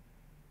reason.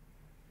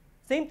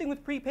 Same thing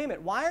with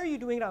prepayment. Why are you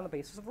doing it on the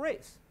basis of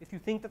race? If you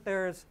think that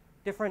there's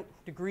different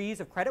degrees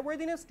of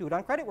creditworthiness, do it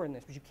on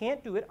creditworthiness, but you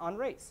can't do it on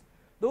race.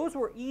 Those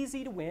were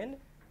easy to win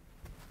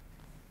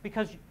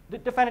because the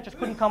defendant just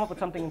couldn't come up with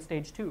something in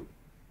stage 2.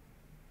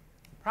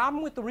 The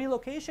problem with the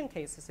relocation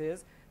cases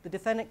is the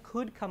defendant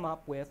could come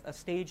up with a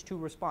stage 2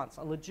 response,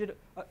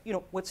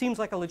 what seems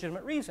like a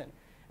legitimate reason.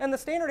 And the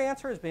standard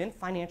answer has been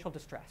financial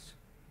distress.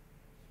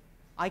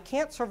 I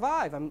can't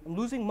survive. I'm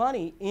losing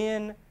money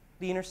in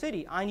the inner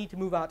city. I need to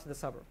move out to the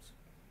suburbs.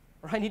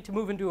 Or I need to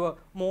move into a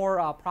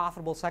more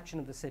profitable section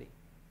of the city.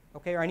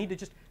 Okay? Or I need to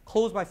just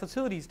close my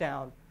facilities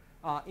down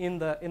in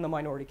the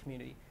minority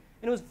community.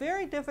 And it was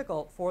very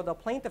difficult for the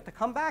plaintiff to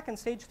come back in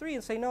stage 3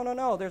 and say, no, no,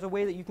 no, there's a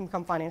way that you can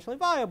become financially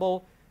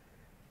viable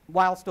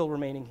while still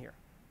remaining here.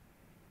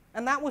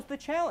 And that was the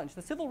challenge.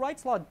 The civil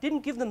rights law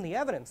didn't give them the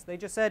evidence. They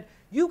just said,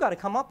 you got to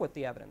come up with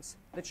the evidence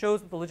that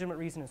shows that the legitimate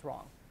reason is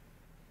wrong.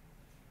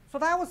 So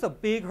that was a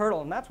big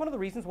hurdle, and that's one of the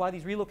reasons why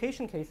these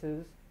relocation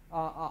cases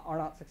are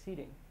not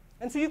succeeding.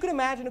 And so you can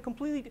imagine a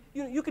completely,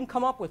 you can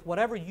come up with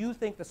whatever you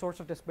think the source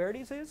of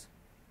disparities is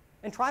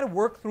and try to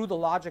work through the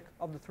logic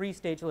of the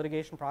three-stage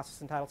litigation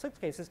process in Title VI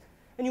cases,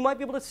 and you might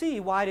be able to see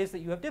why it is that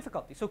you have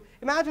difficulty. So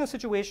imagine a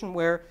situation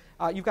where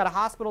you've got a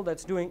hospital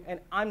that's doing, and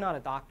I'm not a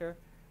doctor,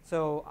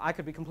 so I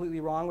could be completely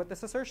wrong with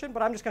this assertion,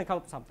 but I'm just going to come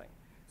up with something.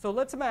 So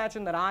let's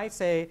imagine that I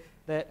say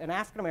that an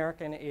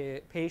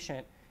African-American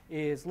patient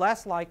is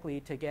less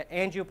likely to get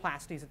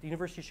angioplasties at the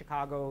University of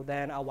Chicago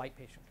than a white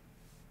patient.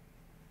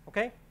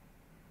 Okay?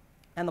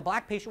 And the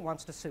black patient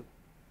wants to sue.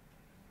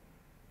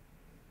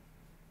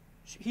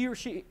 He or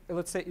she,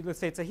 let's say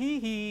it's a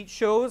he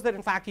shows that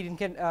in fact he didn't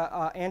get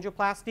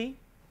angioplasty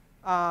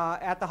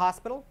at the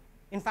hospital.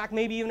 In fact,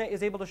 maybe even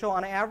is able to show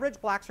on average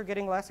blacks are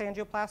getting less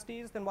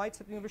angioplasties than whites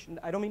at the university.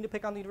 I don't mean to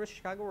pick on the University of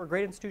Chicago, we're a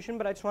great institution,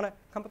 but I just want to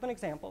come up with an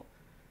example.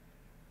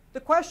 The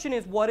question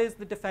is, what is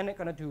the defendant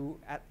going to do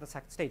at the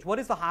second stage? What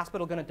is the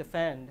hospital going to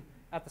defend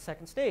at the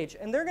second stage?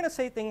 And they're going to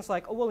say things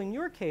like, oh, well, in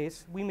your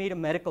case, we made a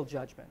medical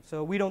judgment.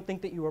 So we don't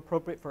think that you were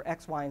appropriate for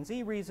X, Y, and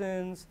Z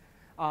reasons.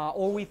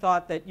 Or we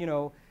thought that,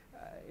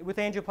 with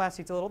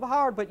angioplasty, it's a little bit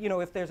hard, but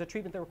if there's a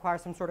treatment that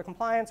requires some sort of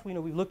compliance, we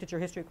looked at your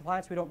history of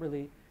compliance, we don't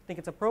really think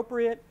it's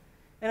appropriate.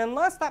 And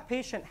unless that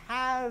patient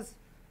has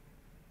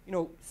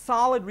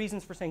solid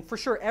reasons for saying, for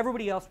sure,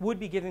 everybody else would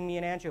be giving me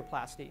an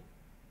angioplasty,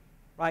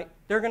 right?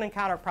 They're going to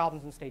encounter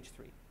problems in stage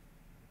 3.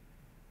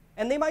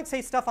 And they might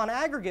say stuff on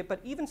aggregate, but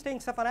even saying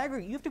stuff on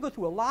aggregate, you have to go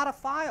through a lot of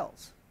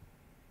files,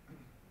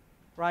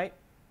 right,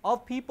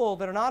 of people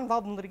that are not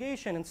involved in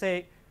litigation and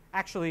say,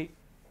 actually,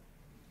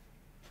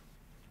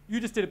 you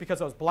just did it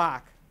because I was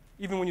black,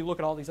 even when you look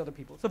at all these other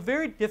people. It's a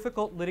very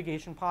difficult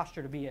litigation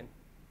posture to be in.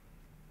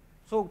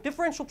 So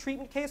differential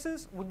treatment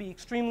cases would be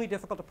extremely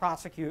difficult to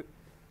prosecute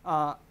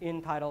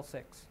in Title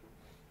VI,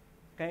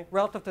 okay,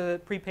 relative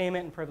to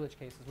prepayment and privilege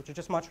cases, which are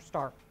just much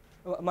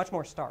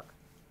more stark.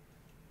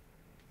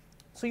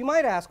 So you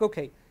might ask,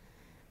 okay,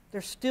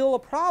 there's still a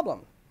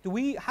problem.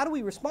 How do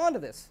we respond to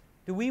this?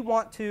 Do we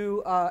want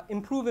to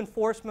improve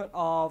enforcement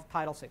of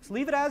Title VI?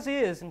 Leave it as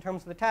is in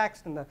terms of the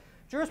text and the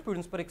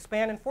jurisprudence, but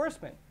expand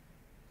enforcement.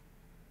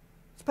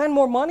 Spend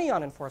more money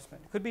on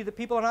enforcement. It could be that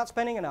people are not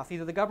spending enough,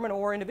 either the government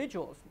or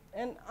individuals.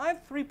 And I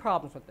have 3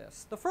 problems with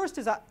this. The first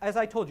is, as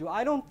I told you,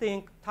 I don't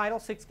think Title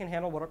VI can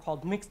handle what I've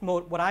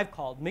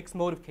called mixed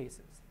motive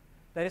cases.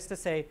 That is to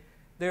say,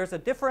 there's a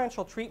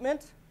differential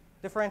treatment,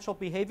 differential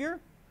behavior,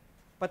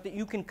 but that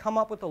you can come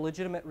up with a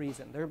legitimate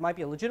reason. There might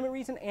be a legitimate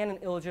reason and an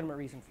illegitimate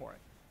reason for it.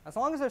 As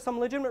long as there's some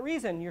legitimate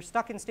reason, you're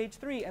stuck in stage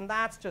 3, and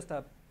that's just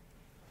a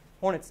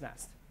hornet's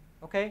nest.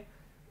 Okay?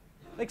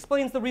 It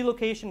explains the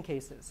relocation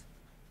cases.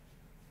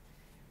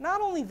 Not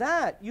only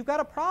that, you've got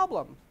a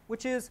problem,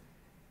 which is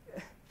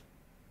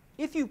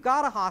if you've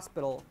got a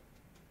hospital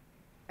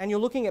and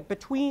you're looking at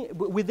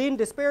within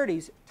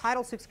disparities,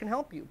 Title VI can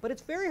help you. But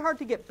it's very hard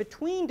to get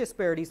between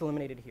disparities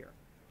eliminated here.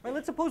 Right?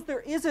 Let's suppose there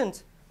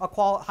isn't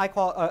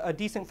a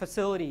decent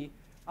facility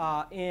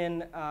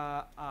in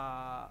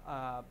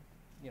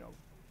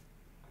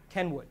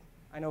Kenwood.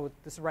 I know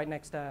this is right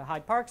next to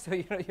Hyde Park, so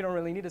you don't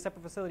really need a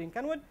separate facility in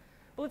Kenwood.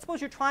 But let's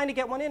suppose you're trying to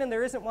get one in and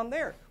there isn't one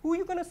there. Who are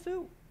you going to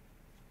sue?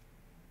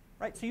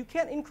 Right? So you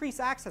can't increase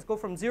access, go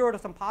from 0 to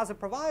some positive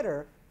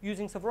provider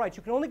using civil rights.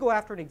 You can only go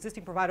after an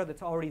existing provider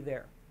that's already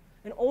there,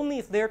 and only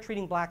if they're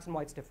treating blacks and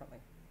whites differently.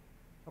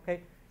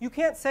 Okay? You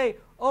can't say,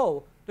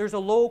 oh, there's a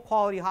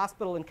low-quality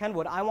hospital in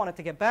Kenwood. I want it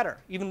to get better,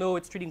 even though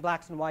it's treating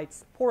blacks and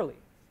whites poorly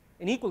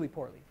and equally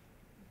poorly.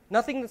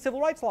 Nothing in the civil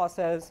rights law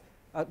says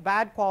a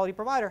bad quality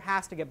provider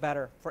has to get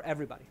better for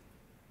everybody.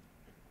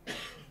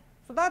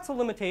 So that's a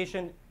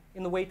limitation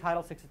in the way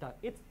Title VI is done.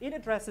 It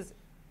addresses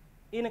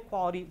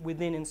inequality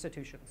within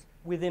institutions,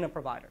 within a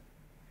provider.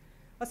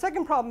 A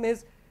second problem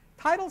is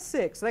Title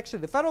VI, actually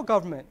the federal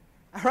government,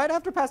 right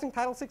after passing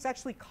Title VI,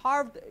 actually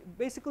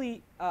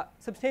basically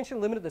substantially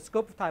limited the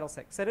scope of Title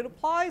VI. Said it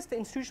applies to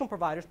institutional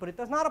providers, but it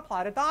does not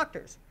apply to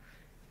doctors.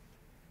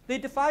 They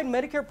defined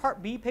Medicare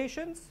Part B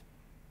payments,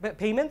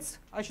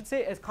 I should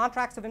say, as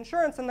contracts of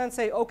insurance, and then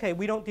say, okay,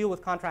 we don't deal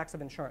with contracts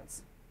of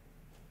insurance.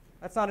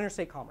 That's not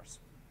interstate commerce.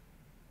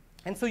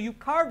 And so you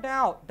carved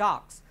out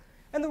docs.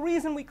 And the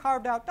reason we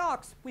carved out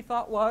docs, we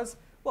thought was,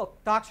 well,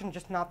 docs are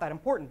just not that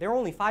important. They're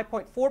only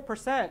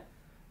 5.4%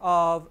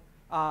 of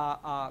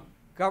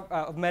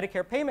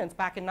Medicare payments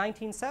back in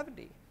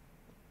 1970.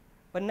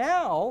 But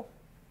now,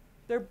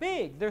 they're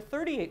big. They're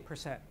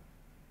 38%.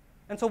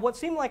 And so what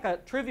seemed like a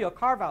trivial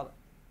carve-out,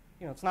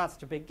 it's not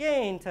such a big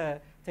gain to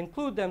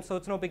include them, so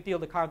it's no big deal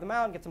to carve them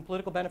out and get some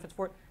political benefits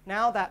for it.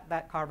 Now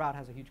that carve-out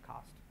has a huge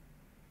cost.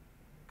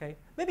 Okay?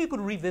 Maybe you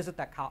could revisit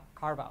that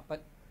carve-out,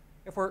 but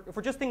if we're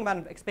just thinking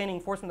about expanding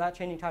enforcement without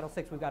changing Title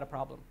VI, we've got a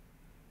problem.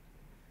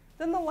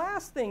 Then the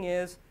last thing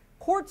is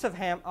courts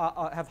have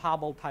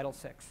hobbled Title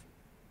VI.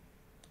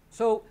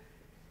 So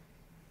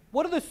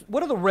what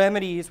are the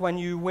remedies when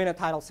you win a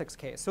Title VI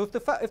case? So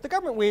if the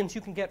government wins,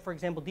 you can get, for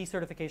example,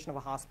 decertification of a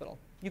hospital.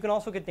 You can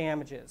also get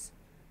damages.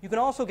 You can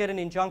also get an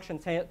injunction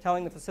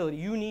telling the facility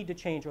you need to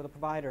change, or the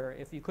provider,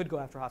 if you could go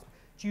after a hospital,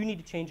 you need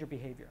to change your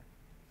behavior.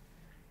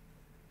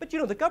 But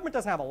the government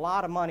doesn't have a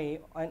lot of money,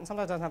 and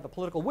sometimes doesn't have the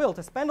political will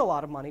to spend a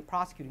lot of money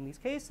prosecuting these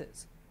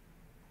cases.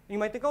 You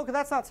might think, okay,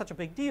 that's not such a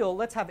big deal.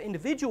 Let's have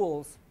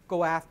individuals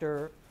go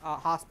after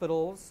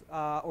hospitals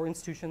or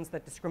institutions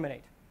that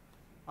discriminate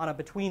on a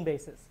between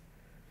basis.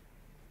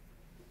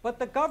 But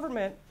the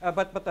government,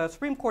 but the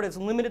Supreme Court has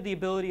limited the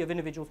ability of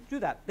individuals to do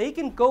that. They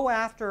can go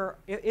after,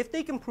 if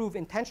they can prove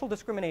intentional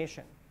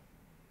discrimination,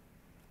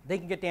 they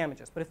can get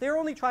damages. But if they're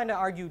only trying to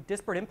argue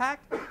disparate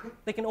impact,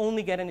 they can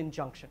only get an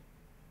injunction.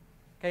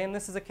 Okay, and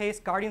this is a case,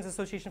 Guardians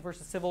Association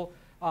versus Civil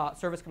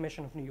Service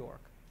Commission of New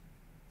York.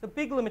 It's a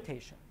big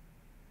limitation.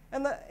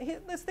 And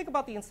let's think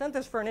about the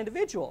incentives for an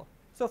individual.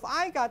 So if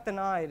I got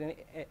denied, and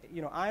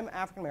I'm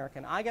African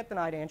American, I get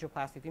denied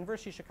angioplasty at the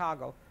University of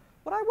Chicago,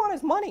 what I want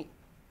is money.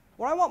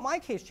 Or I want my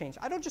case changed.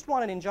 I don't just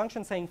want an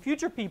injunction saying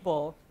future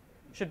people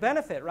should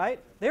benefit, right?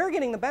 They're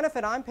getting the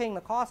benefit, I'm paying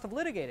the cost of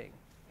litigating.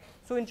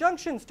 So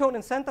injunctions don't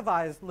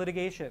incentivize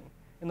litigation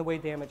in the way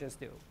damages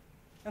do.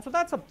 And so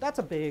that's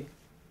a big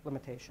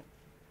limitation.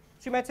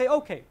 So you might say,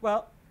 okay,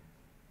 well,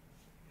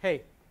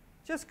 hey,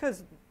 just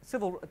because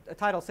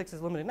Title VI is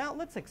limited now,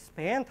 let's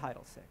expand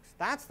Title VI.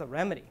 That's the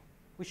remedy.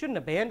 We shouldn't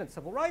abandon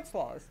civil rights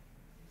laws.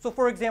 So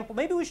for example,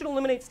 maybe we should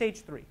eliminate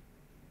stage 3,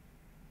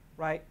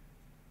 right?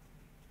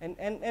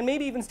 And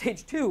maybe even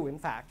stage 2, in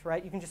fact,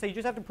 right? You can just say you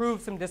just have to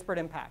prove some disparate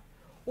impact.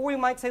 Or we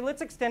might say,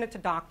 let's extend it to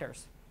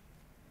doctors.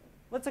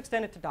 Let's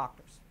extend it to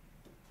doctors.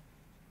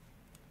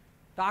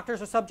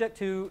 Doctors are subject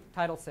to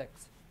Title VI.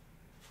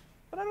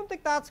 But I don't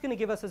think that's going to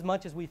give us as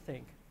much as we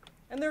think.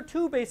 And there are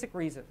 2 basic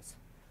reasons.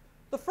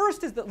 The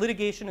first is that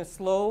litigation is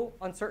slow,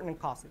 uncertain, and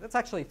costly. That's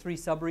actually 3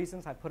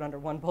 sub-reasons I put under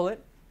 1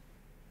 bullet.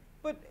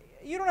 But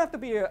you don't have to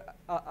be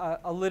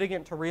a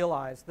litigant to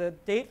realize the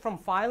date from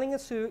filing a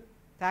suit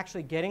to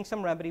actually getting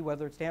some remedy,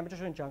 whether it's damages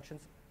or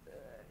injunctions,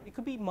 it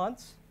could be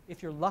months.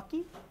 If you're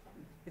lucky,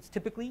 it's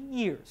typically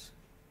years,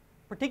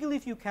 particularly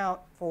if you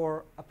count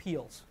for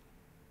appeals.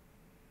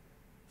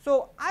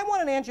 So I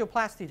want an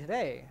angioplasty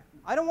today.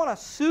 I don't want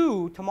to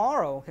sue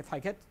tomorrow if I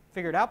get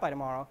figured out by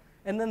tomorrow,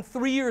 and then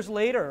 3 years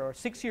later or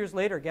 6 years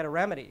later get a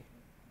remedy.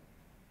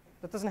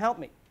 That doesn't help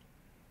me.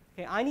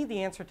 Okay, I need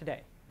the answer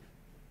today.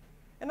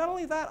 And not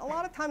only that, a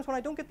lot of times when I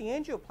don't get the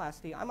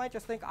angioplasty, I might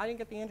just think I didn't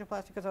get the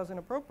angioplasty because I was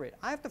inappropriate.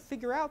 I have to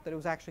figure out that it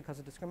was actually because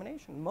of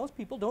discrimination. Most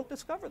people don't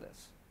discover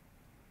this.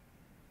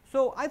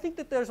 So I think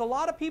that there's a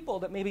lot of people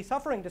that may be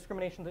suffering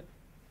discrimination that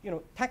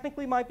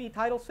technically might be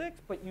Title VI,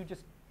 but you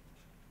just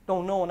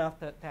don't know enough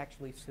to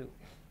actually sue.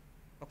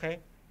 Okay?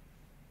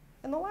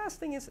 And the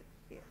last thing is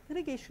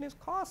litigation is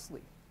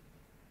costly.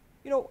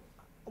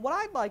 What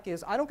I'd like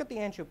is I don't get the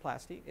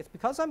angioplasty. It's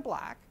because I'm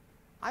black.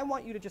 I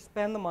want you to just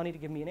spend the money to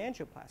give me an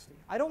angioplasty.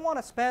 I don't want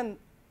to spend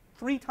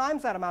 3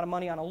 times that amount of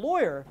money on a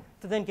lawyer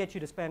to then get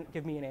you to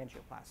give me an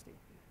angioplasty.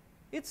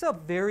 It's a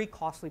very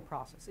costly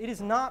process. It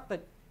is not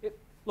that,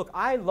 look,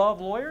 I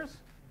love lawyers.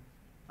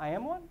 I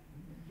am one.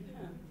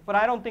 But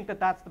I don't think that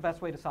that's the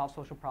best way to solve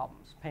social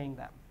problems, paying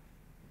them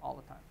all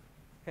the time.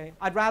 Okay?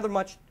 I'd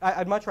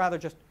much rather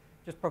just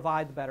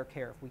provide the better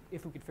care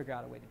if we could figure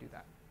out a way to do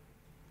that.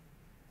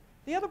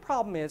 The other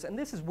problem is, and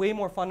this is way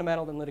more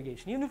fundamental than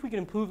litigation, even if we could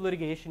improve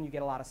litigation, you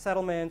get a lot of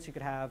settlements, you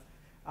could have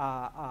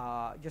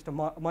just a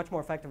much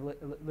more effective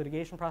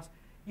litigation process,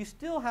 you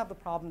still have the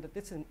problem that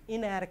this is an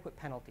inadequate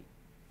penalty.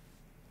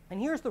 And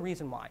here's the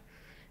reason why.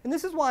 And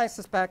this is why I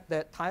suspect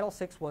that Title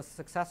VI was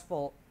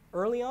successful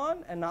early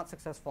on and not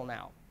successful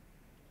now.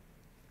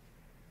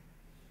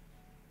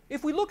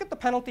 If we look at the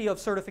penalty of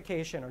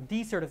certification, or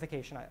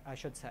decertification, I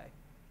should say,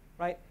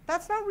 right,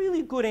 that's not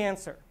really a good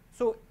answer.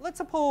 So let's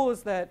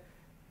suppose that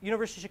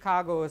University of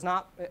Chicago is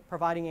not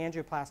providing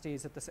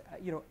angioplasties at the,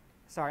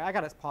 sorry, I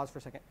got to pause for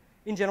a second.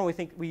 In general,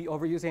 we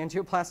overuse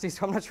angioplasty,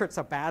 so I'm not sure it's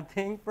a bad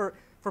thing for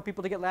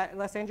people to get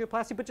less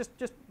angioplasty, but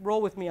just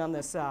roll with me on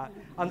this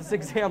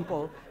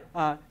example.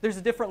 There's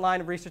a different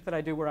line of research that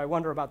I do where I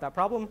wonder about that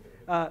problem,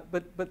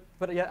 but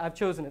yeah, I've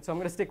chosen it, so I'm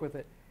going to stick with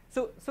it.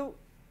 So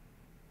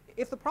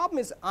if the problem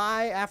is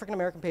African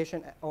American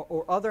patient,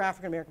 or other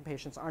African American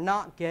patients are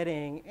not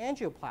getting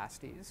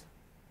angioplasties,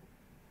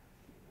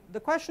 the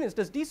question is,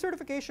 does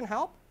decertification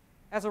help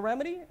as a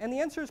remedy? And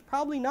the answer is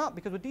probably not,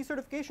 because what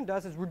decertification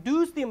does is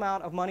reduce the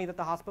amount of money that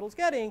the hospital is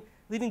getting,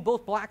 leaving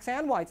both blacks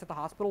and whites at the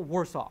hospital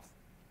worse off.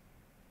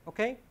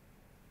 Okay?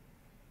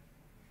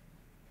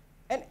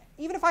 And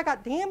even if I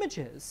got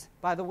damages,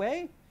 by the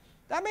way,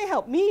 that may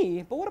help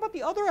me, but what about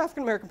the other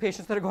African American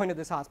patients that are going to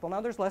this hospital? Now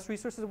there's less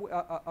resources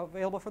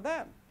available for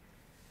them.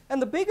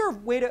 And the bigger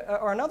way to,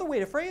 or another way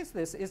to phrase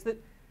this is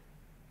that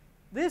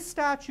this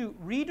statute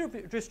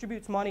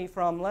redistributes money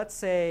from, let's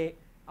say,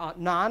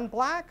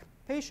 non-black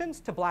patients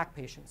to black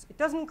patients. It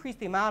doesn't increase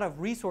the amount of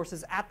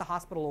resources at the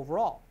hospital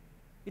overall.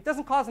 It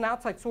doesn't cause an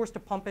outside source to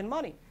pump in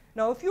money.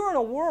 Now, if you're in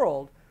a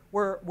world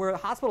where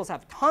hospitals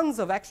have tons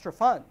of extra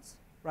funds,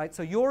 right?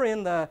 So you're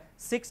in the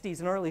 60s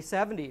and early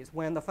 70s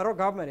when the federal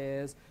government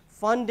is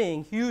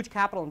funding huge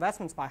capital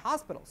investments by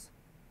hospitals,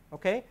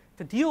 okay,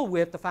 to deal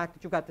with the fact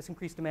that you've got this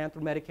increased demand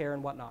through Medicare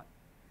and whatnot.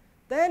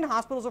 Then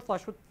hospitals are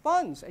flush with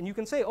funds, and you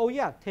can say, oh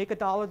yeah, take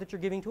 $1 that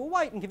you're giving to a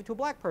white and give it to a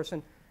black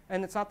person,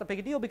 and it's not that big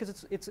a deal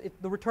because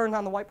the return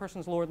on the white person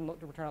is lower than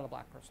the return on the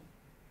black person.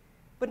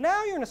 But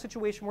now you're in a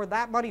situation where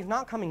that money is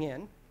not coming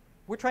in.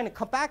 We're trying to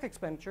cut back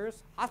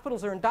expenditures.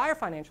 Hospitals are in dire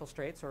financial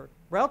straits, or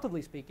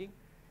relatively speaking.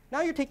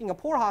 Now you're taking a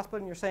poor hospital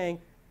and you're saying,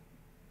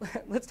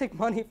 let's take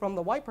money from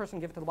the white person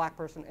and give it to the black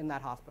person in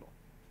that hospital.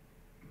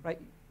 Right?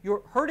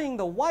 You're hurting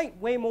the white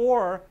way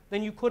more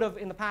than you could have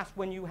in the past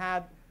when you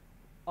had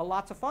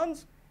lots of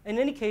funds. In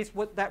any case,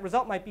 what that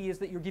result might be is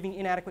that you're giving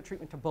inadequate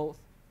treatment to both.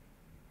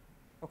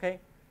 Okay?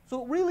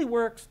 So it really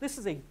works. This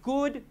is a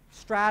good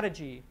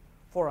strategy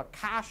for a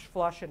cash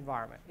flush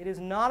environment. It is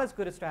not as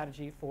good a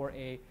strategy for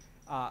an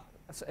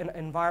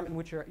environment in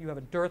which you have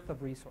a dearth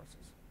of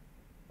resources.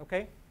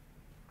 Okay?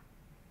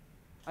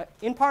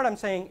 In part, I'm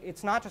saying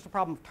it's not just a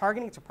problem of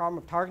targeting, it's a problem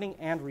of targeting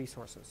and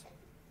resources.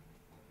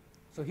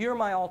 So here are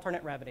my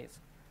alternate remedies.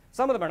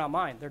 Some of them are not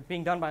mine. They're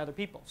being done by other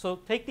people. So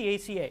take the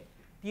ACA.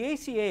 The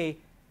ACA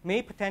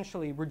may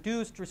potentially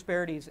reduce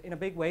disparities in a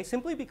big way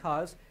simply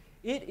because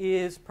it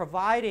is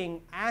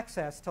providing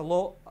access to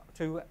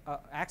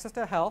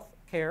health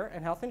care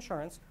and health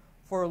insurance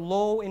for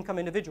low-income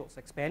individuals,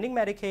 expanding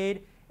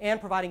Medicaid and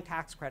providing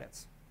tax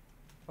credits.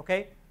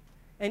 Okay?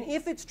 And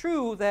if it's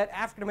true that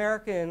African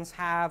Americans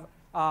have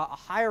a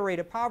higher rate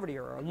of poverty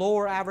or a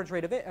lower average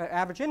rate of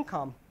average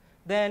income,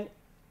 then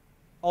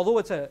although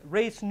it's a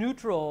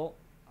race-neutral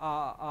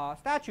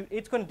statute,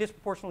 it's going to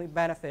disproportionately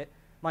benefit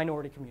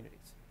minority communities.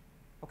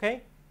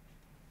 Okay?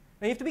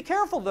 Now you have to be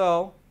careful,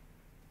 though.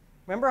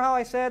 Remember how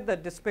I said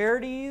that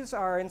disparities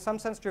are in some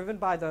sense driven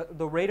by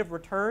the rate of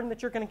return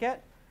that you're going to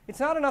get? It's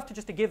not enough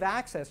to give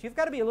access. You've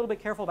got to be a little bit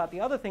careful about the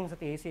other things that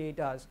the ACA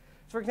does. So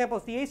for example,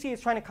 if the ACA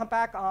is trying to cut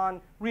back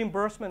on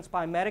reimbursements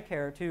by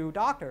Medicare to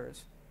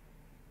doctors,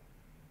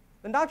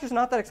 then doctors are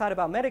not that excited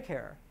about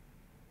Medicare,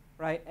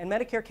 right? And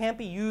Medicare can't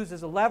be used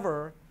as a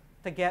lever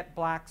to get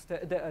blacks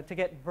to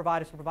get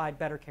providers to provide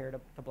better care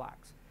to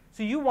blacks.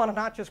 So you want to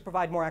not just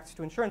provide more access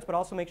to insurance, but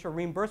also make sure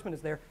reimbursement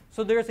is there,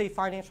 so there's a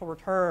financial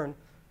return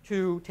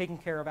to taking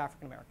care of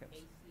African Americans.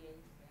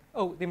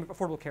 Oh, the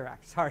Affordable Care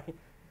Act, sorry.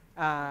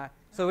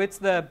 So it's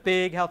the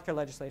big healthcare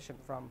legislation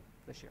from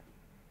this year.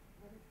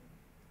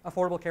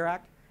 Affordable Care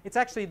Act. It's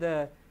actually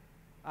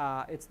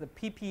it's the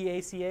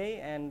PPACA,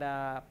 and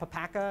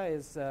PPACA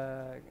is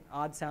an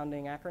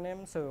odd-sounding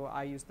acronym, so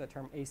I use the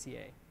term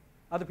ACA.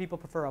 Other people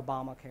prefer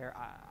Obamacare.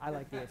 I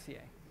like the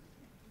ACA.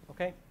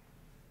 Okay?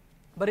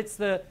 But it's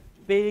the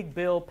big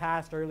bill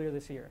passed earlier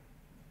this year.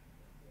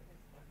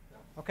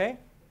 Okay?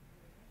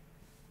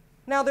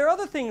 Now there are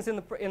other things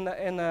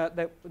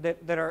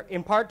that are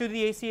in part due to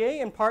the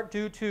ACA, in part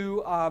due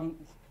to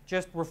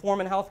just reform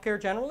in healthcare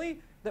generally,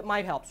 that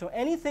might help. So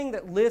anything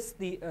that lifts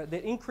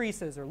that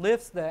increases or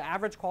lifts the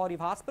average quality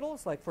of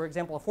hospitals, like for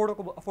example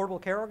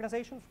affordable care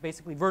organizations,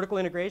 basically vertical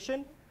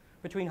integration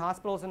between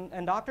hospitals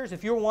and doctors.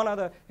 If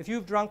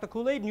you've drunk the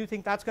Kool-Aid and you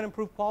think that's going to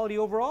improve quality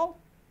overall,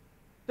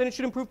 then it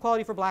should improve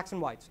quality for blacks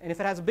and whites. And if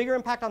it has a bigger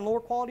impact on lower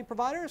quality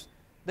providers,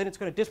 then it's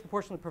going to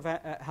disproportionately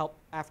help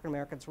African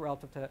Americans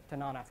relative to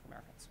non-African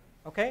Americans.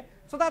 Okay?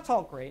 So that's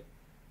all great.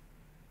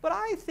 But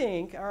I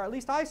think, or at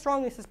least I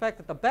strongly suspect,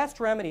 that the best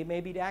remedy may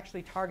be to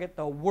actually target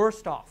the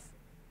worst off.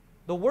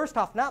 The worst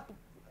off, not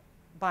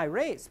by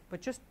race,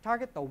 but just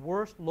target the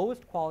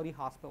lowest quality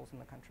hospitals in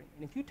the country.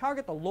 And if you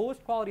target the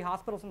lowest quality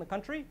hospitals in the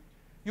country,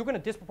 you're going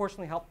to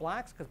disproportionately help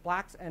blacks, because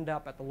blacks end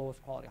up at the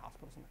lowest quality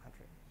hospitals in the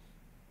country.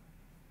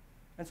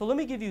 And so let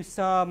me give you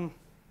some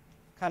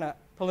kind of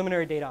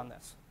preliminary data on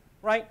this.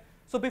 Right?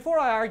 So before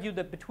I argued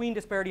that between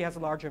disparity has a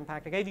larger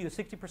impact, I gave you a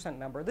 60%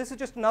 number. This is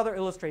just another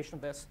illustration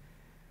of this.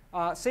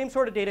 Same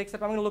sort of data,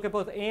 except I'm going to look at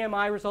both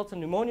AMI results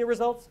and pneumonia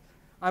results.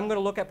 I'm going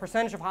to look at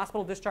percentage of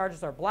hospital discharges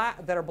that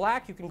are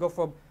black. You can go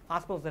from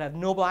hospitals that have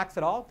no blacks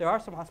at all. There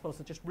are some hospitals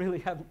that just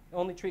really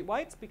only treat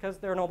whites because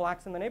there are no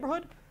blacks in the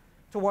neighborhood,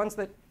 to ones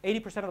that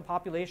 80% of the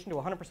population to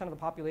 100% of the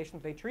population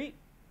that they treat,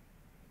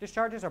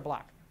 discharges are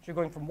black. So you're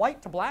going from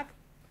white to black.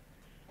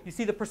 You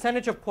see the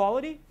percentage of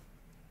quality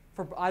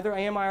for either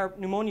AMI or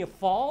pneumonia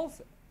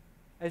falls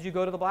as you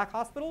go to the black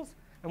hospitals.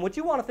 And what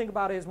you want to think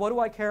about is, what do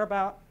I care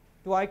about?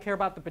 Do I care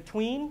about the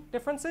between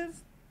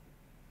differences?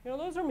 You know,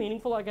 those are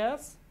meaningful, I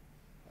guess.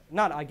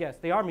 Not I guess,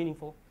 they are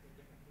meaningful.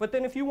 But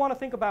then if you want to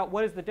think about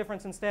what is the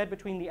difference instead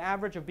between the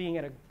average of being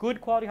at a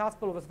good quality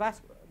hospital versus a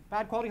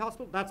bad quality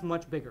hospital, that's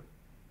much bigger.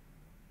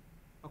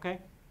 Okay?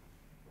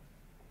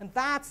 And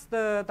that's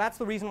the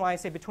reason why I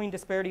say between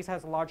disparities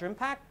has a larger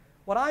impact.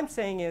 What I'm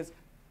saying is,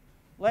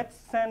 let's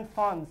send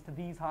funds to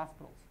these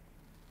hospitals.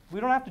 We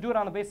don't have to do it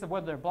on the basis of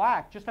whether they're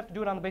black, just have to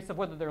do it on the basis of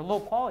whether they're low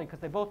quality,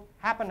 because they both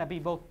happen to be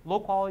both low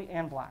quality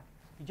and black.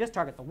 If you just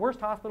target the worst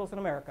hospitals in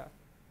America,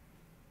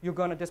 you're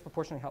going to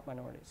disproportionately help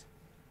minorities.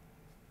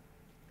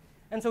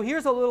 And so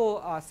here's a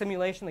little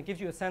simulation that gives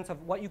you a sense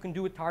of what you can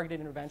do with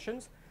targeted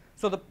interventions.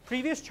 So the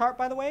previous chart,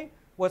 by the way,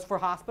 was for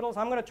hospitals.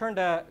 I'm going to turn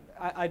to,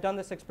 I've done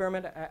this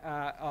experiment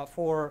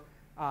for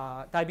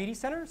diabetes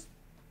centers.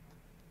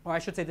 Or I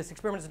should say this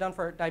experiment is done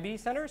for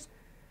diabetes centers.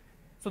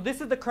 So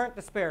this is the current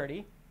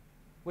disparity,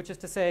 which is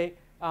to say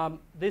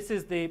This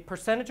is the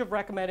percentage of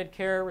recommended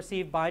care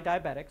received by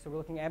diabetics. So we're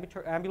looking at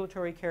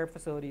ambulatory care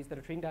facilities that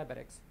are treating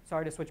diabetics.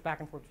 Sorry to switch back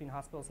and forth between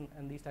hospitals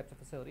and these types of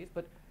facilities.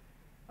 But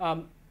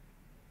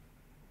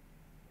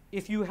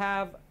if you're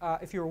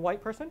a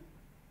white person,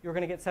 you're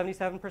going to get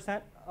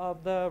 77%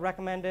 of the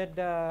recommended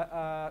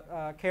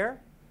care.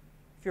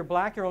 If you're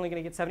black, you're only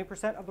going to get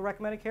 70% of the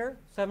recommended care.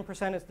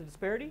 7% is the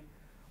disparity.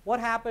 What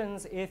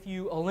happens if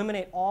you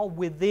eliminate all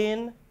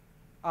within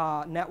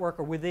network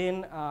or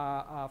within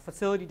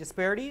facility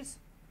disparities?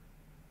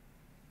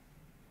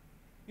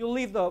 You'll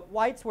leave the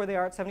whites where they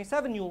are at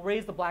 77. You'll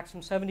raise the blacks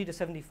from 70 to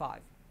 75.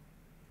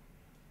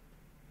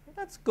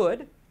 That's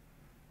good.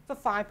 It's a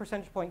 5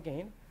 percentage point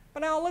gain.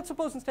 But now let's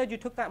suppose instead you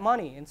took that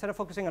money, instead of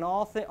focusing on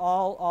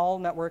all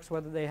networks,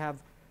 whether they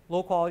have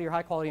low quality or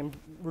high quality, and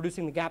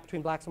reducing the gap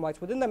between blacks and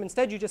whites within them.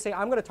 Instead, you just say,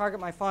 I'm going to target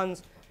my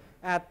funds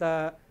at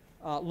the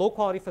low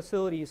quality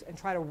facilities and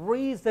try to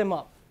raise them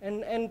up.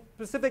 And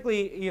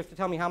specifically, you have to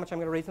tell me how much I'm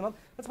going to raise them up.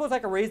 Let's suppose I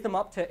could raise them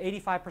up to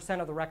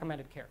 85% of the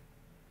recommended care.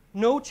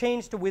 No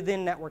change to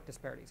within network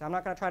disparities. I'm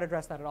not going to try to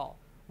address that at all.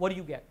 What do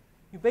you get?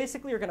 You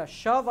basically are going to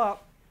shove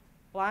up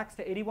blacks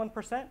to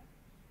 81%.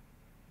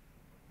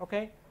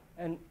 Okay?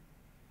 And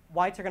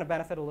whites are going to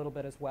benefit a little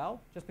bit as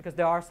well, just because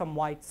there are some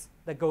whites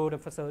that go to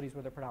facilities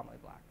where they're predominantly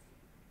blacks.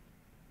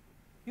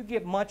 You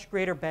get much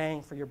greater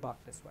bang for your buck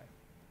this way.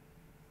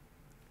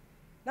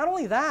 Not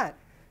only that,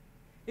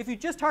 if you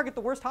just target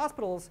the worst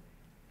hospitals,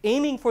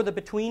 aiming for the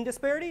between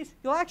disparities,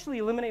 you'll actually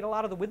eliminate a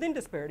lot of the within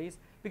disparities,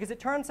 because it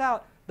turns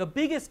out the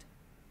biggest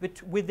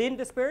within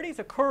disparities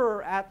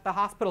occur at the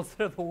hospitals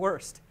that are the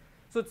worst.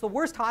 So it's the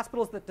worst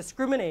hospitals that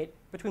discriminate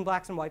between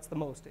blacks and whites the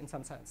most, in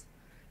some sense.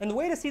 And the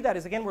way to see that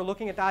is, again, we're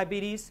looking at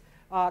diabetes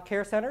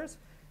care centers.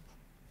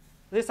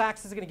 This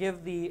axis is going to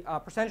give the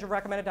percentage of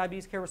recommended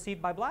diabetes care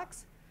received by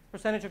blacks,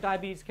 percentage of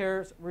diabetes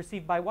care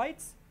received by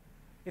whites.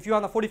 If you're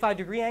on the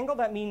 45-degree angle,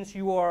 that means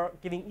you are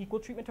giving equal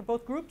treatment to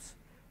both groups.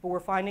 But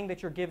we're finding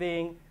that you're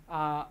giving,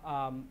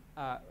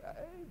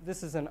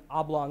 this is an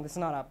oblong, this is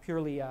not a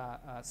purely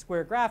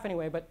square graph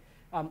anyway, but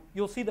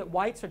you'll see that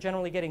whites are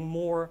generally getting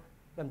more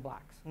than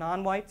blacks.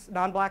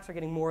 Non-blacks are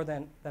getting more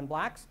than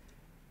blacks.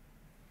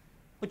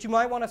 But you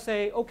might want to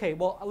say, okay,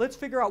 well, let's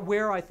figure out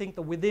where I think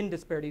the within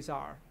disparities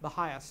are the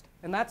highest.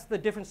 And that's the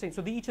difference.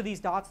 So each of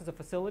these dots is a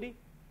facility,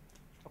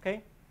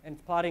 okay? And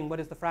it's plotting what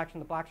is the fraction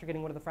the blacks are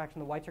getting, what is the fraction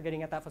the whites are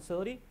getting at that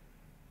facility.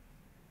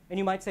 And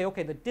you might say,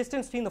 okay, the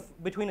distance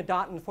between a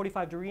dot and the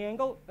 45-degree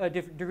angle,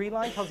 degree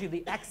line tells you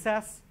the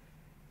excess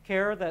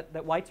care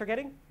that whites are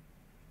getting.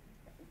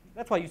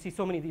 That's why you see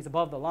so many of these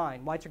above the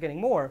line. Whites are getting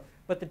more.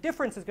 But the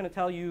difference is going to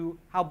tell you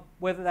how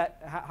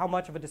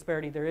much of a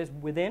disparity there is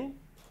within.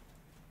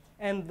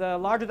 And the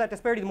larger that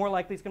disparity, the more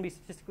likely it's going to be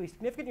statistically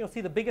significant. You'll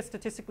see the biggest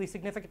statistically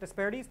significant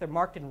disparities. They're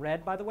marked in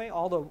red, by the way.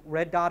 All the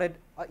red dotted,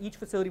 each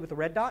facility with a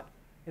red dot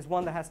is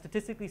one that has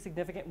statistically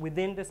significant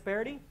within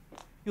disparity.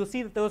 You'll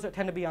see that those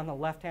tend to be on the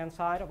left-hand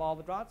side of all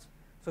the dots.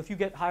 So if you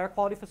get higher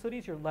quality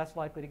facilities, you're less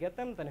likely to get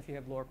them than if you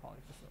have lower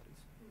quality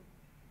facilities.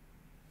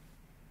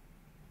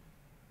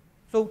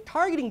 So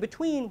targeting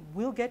between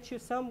will get you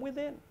some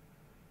within.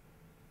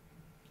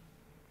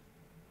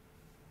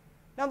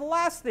 Now the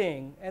last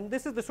thing, and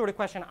this is the sort of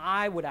question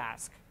I would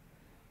ask,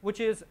 which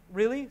is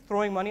really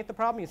throwing money at the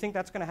problem. You think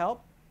that's going to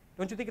help?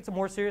 Don't you think it's a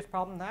more serious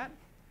problem than that?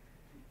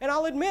 And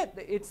I'll admit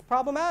it's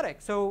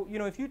problematic. So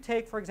if you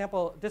take, for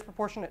example,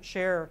 disproportionate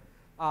share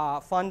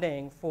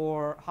funding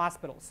for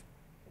hospitals.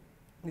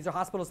 These are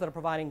hospitals that are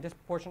providing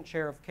disproportionate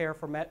share of care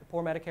for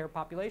poor Medicare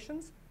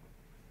populations.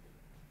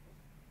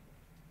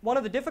 One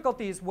of the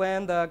difficulties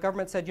when the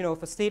government said,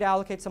 if a state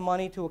allocates some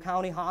money to a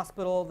county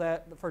hospital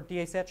for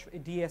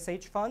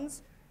DSH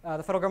funds,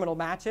 the federal government will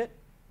match it.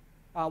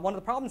 One of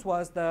the problems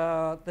was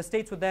the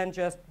states would then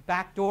just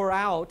backdoor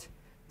out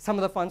some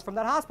of the funds from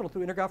that hospital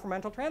through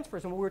intergovernmental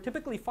transfers. And what we're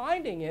typically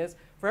finding is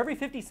for every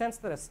 50 cents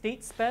that a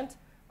state spent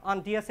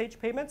on DSH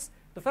payments,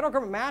 the federal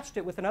government matched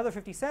it with another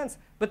 50 cents,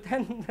 but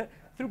then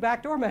through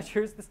backdoor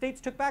measures, the states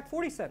took back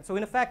 40 cents. So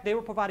in effect, they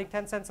were providing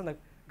 10 cents and the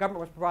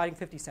government was providing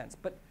 50 cents,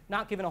 but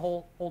not given a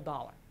whole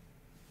dollar.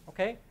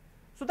 Okay?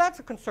 So that's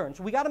a concern.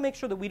 So we got to make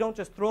sure that we don't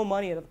just throw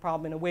money at the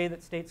problem in a way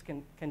that states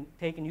can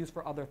take and use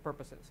for other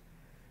purposes.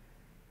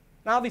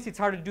 Now, obviously, it's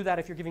harder to do that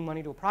if you're giving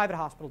money to a private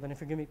hospital than if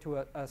you're giving it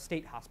to a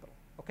state hospital.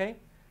 Okay?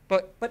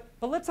 But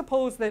let's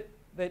suppose that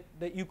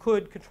you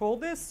could control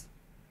this,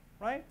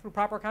 right, through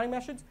proper accounting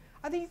methods.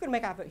 I think you can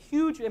make a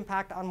huge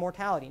impact on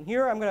mortality. And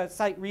here I'm going to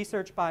cite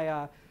research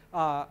by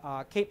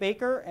Kate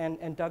Baker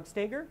and Doug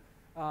Steger,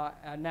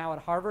 now at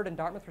Harvard and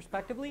Dartmouth,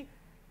 respectively.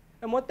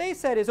 And what they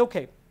said is,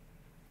 okay,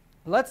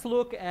 let's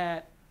look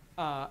at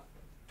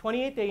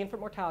 28-day infant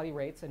mortality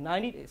rates and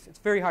 90 days. It's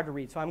very hard to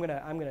read, so I'm going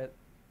to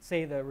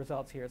say the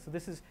results here. So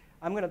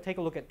I'm going to take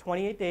a look at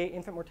 28-day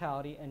infant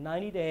mortality and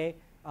 90-day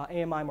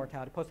AMI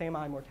mortality,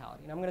 post-AMI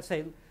mortality. And I'm going to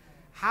say,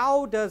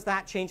 how does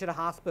that change at a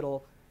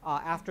hospital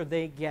after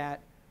they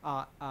get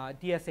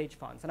DSH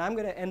funds?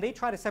 And they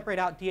try to separate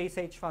out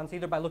DSH funds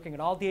either by looking at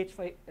all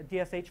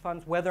DSH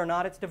funds, whether or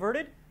not it's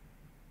diverted,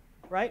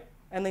 right?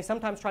 And they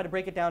sometimes try to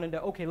break it down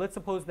into, okay, let's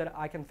suppose that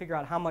I can figure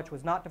out how much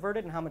was not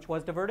diverted and how much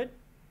was diverted.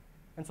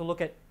 And so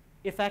look at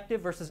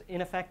effective versus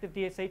ineffective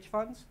DSH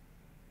funds.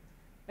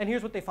 And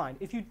here's what they find.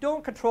 If you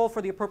don't control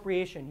for the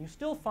appropriation, you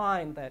still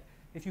find that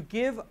if you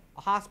give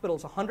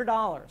hospitals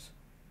 $100,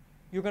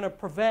 you're going to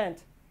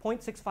prevent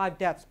 0.65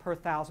 deaths per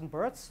 1,000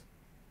 births.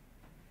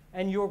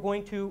 And you're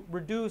going to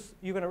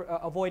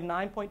avoid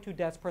 9.2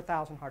 deaths per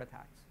 1,000 heart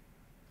attacks.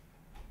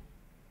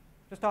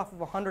 Just off of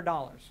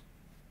 $100.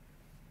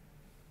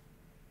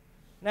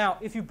 Now,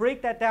 if you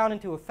break that down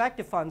into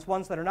effective funds,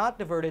 ones that are not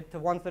diverted to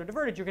ones that are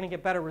diverted, you're going to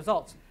get better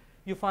results.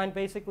 You find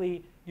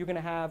basically you're going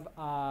to have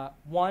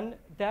 1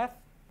 death,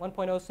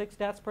 1.06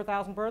 deaths per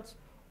 1,000 births,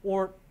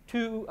 or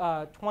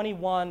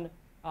 21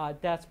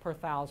 deaths per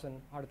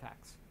 1,000 heart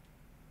attacks.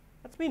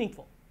 That's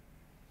meaningful.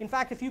 In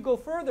fact, if you go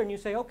further and you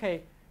say,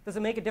 okay, does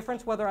it make a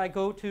difference whether I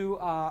go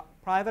to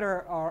private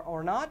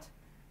or not?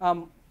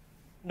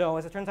 No,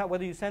 as it turns out,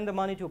 whether you send the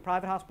money to a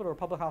private hospital or a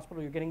public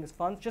hospital, you're getting this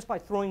funds just by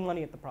throwing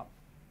money at the problem.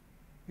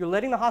 You're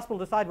letting the hospital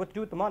decide what to do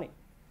with the money,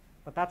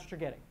 but that's what you're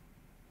getting.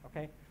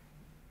 Okay?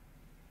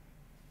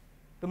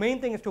 The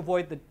main thing is to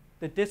avoid the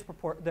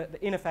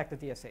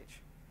ineffective DSH,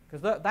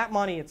 because that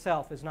money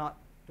itself is not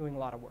doing a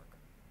lot of work.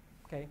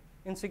 Okay?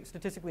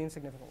 Statistically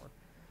insignificant work.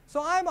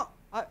 So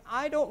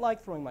I don't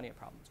like throwing money at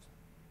problems.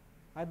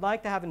 I'd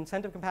like to have an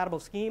incentive-compatible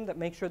scheme that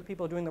makes sure that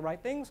people are doing the right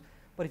things.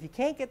 But if you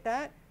can't get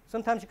that,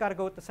 sometimes you've got to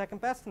go with the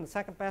second best, and the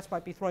second best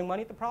might be throwing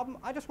money at the problem.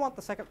 I just want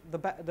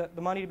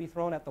the money to be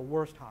thrown at the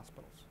worst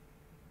hospitals.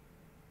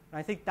 And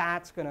I think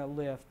that's going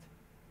to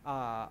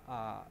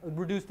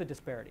reduce the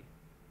disparity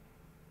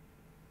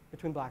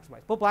between blacks and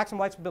whites. Both blacks and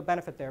whites will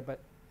benefit there, but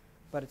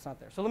it's not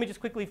there. So let me just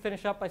quickly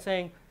finish up by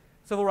saying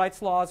civil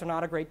rights laws are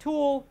not a great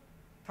tool.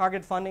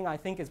 Targeted funding, I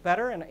think, is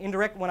better. And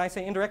when I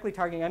say indirectly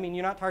targeting, I mean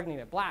you're not targeting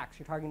it at blacks.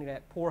 You're targeting it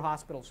at poor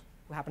hospitals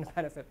who happen to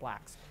benefit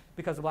blacks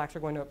because the blacks are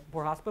going to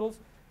poor hospitals.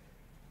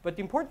 But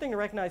the important thing to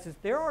recognize is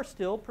there are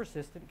still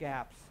persistent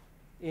gaps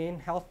in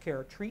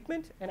healthcare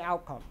treatment and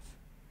outcomes.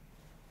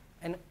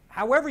 And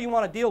however you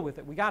want to deal with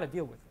it, we got to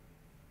deal with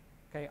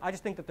it. Okay? I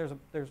just think that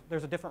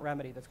there's a different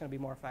remedy that's going to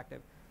be more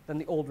effective than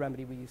the old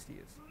remedy we used to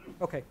use.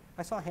 Okay,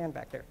 I saw a hand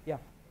back there. Yeah.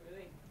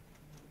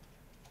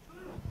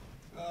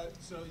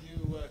 So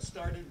you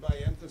started by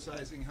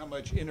emphasizing how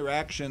much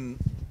interaction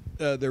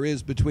there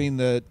is between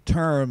the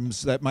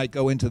terms that might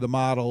go into the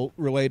model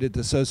related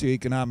to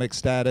socioeconomic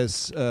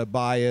status,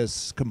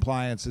 bias,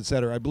 compliance, et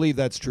cetera. I believe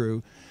that's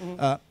true.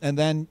 Mm-hmm. And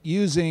then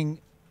using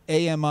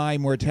AMI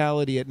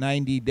mortality at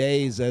 90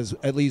 days as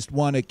at least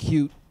one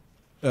acute,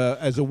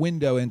 as a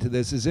window into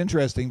this is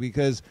interesting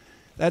because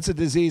that's a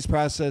disease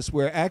process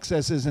where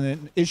access isn't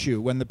an issue.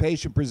 When the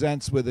patient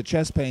presents with a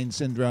chest pain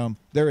syndrome,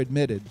 they're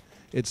admitted.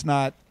 It's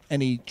not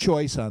any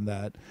choice on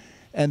that.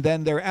 And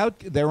then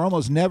they're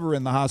almost never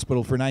in the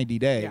hospital for 90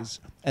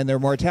 days. Yeah. And their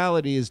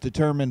mortality is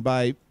determined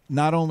by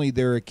not only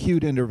their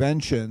acute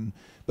intervention,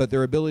 but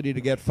their ability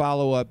to get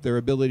follow-up, their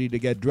ability to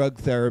get drug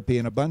therapy,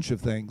 and a bunch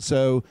of things.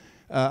 So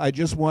I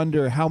just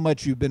wonder how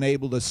much you've been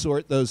able to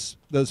sort those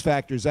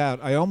factors out.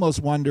 I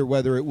almost wonder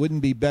whether it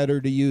wouldn't be better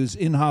to use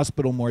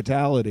in-hospital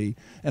mortality,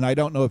 and I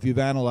don't know if you've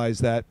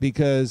analyzed that,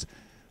 because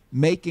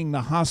making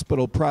the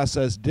hospital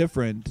process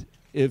different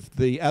if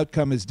the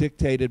outcome is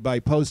dictated by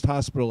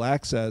post-hospital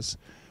access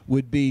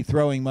would be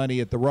throwing money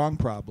at the wrong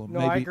problem. No,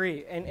 maybe. I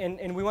agree,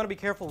 and we want to be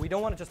careful. We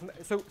don't want to just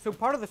so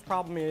part of this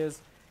problem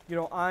is,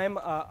 I'm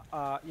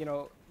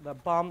the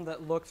bum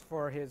that looks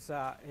for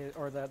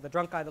or the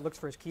drunk guy that looks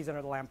for his keys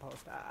under the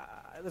lamppost.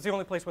 That's the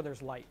only place where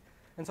there's light,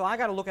 and so I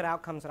got to look at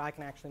outcomes that I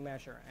can actually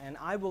measure. And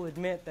I will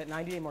admit that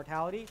 90-day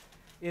mortality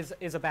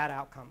is a bad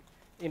outcome,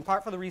 in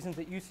part for the reasons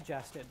that you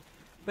suggested.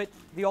 But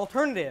the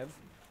alternative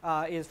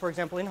is, for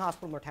example,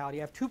 in-hospital mortality.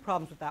 I have two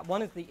problems with that.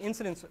 One is the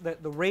incidence,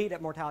 the rate at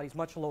mortality is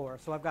much lower,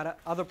 so I've got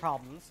other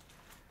problems.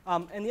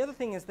 And the other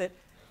thing is that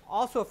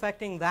also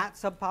affecting that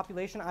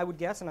subpopulation, I would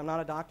guess, and I'm not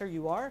a doctor,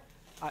 you are,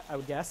 I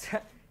would guess,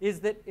 is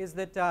that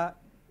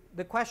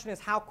the question is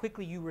how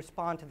quickly you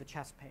respond to the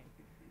chest pain.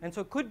 And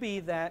so it could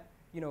be that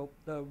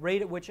the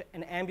rate at which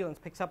an ambulance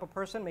picks up a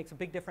person makes a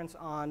big difference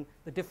on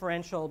the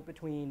differential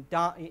between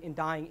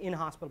dying in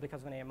hospital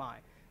because of an AMI.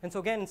 And so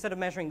again, instead of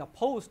measuring the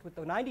post with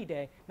the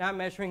 90-day, now I'm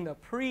measuring the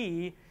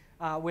pre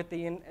with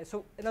the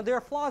so there are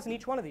flaws in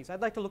each one of these.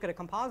 I'd like to look at a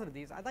composite of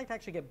these. I'd like to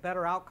actually get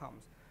better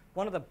outcomes.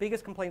 One of the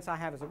biggest complaints I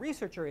have as a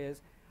researcher is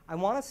I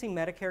want to see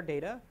Medicare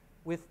data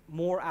with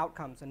more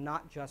outcomes and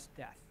not just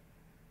death.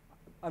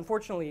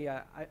 Unfortunately,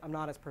 I'm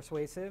not as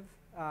persuasive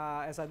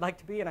as I'd like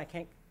to be, and I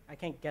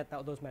can't get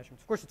those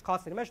measurements. Of course, it's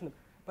costly to measure them,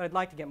 but I'd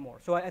like to get more.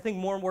 So I think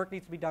more work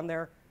needs to be done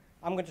there.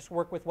 I'm going to just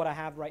work with what I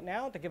have right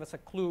now to give us a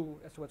clue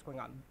as to what's going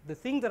on. The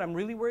thing that I'm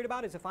really worried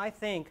about is if I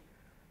think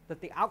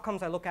that the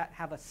outcomes I look at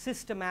have a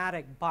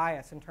systematic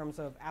bias in terms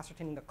of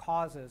ascertaining the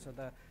causes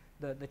or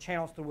the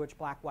channels through which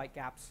black-white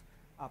gaps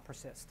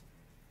persist.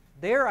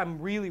 There I'm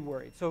really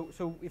worried.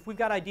 So if we've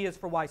got ideas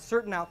for why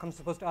certain outcomes as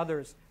opposed to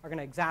others are going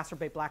to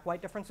exacerbate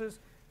black-white differences,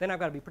 then I've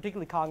got to be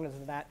particularly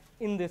cognizant of that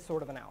in this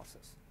sort of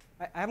analysis.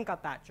 I haven't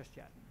got that just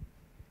yet.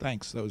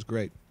 Thanks. That was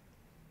great.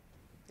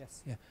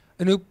 Yes. Yeah.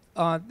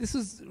 Anup, this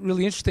is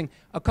really interesting.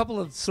 A couple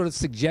of sort of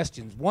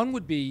suggestions. One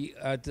would be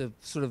to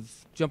sort of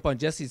jump on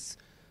Jesse's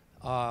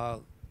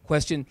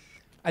question.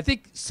 I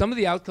think some of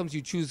the outcomes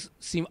you choose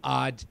seem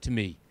odd to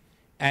me.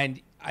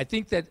 And I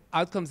think that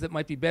outcomes that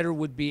might be better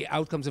would be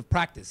outcomes of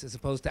practice as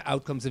opposed to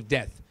outcomes of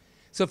death.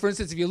 So, for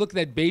instance, if you look at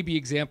that baby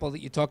example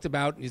that you talked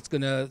about, it's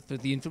going to, for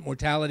the infant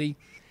mortality,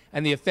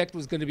 and the effect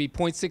was going to be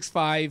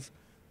 0.65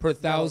 per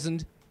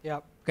 1,000.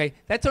 Yep. Okay,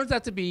 that turns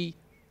out to be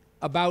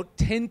about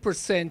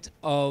 10%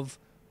 of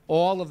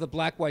all of the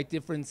black-white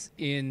difference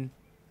in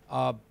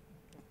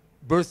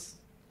birth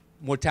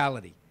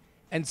mortality.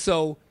 And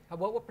so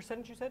What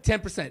percentage you said?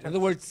 10%. In other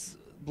words,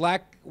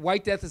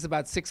 white death is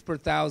about 6 per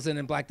 1,000,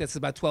 and black death is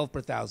about 12 per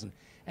 1,000.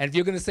 And if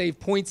you're going to save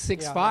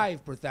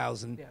 0.65 per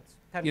 1,000, Yeah, it's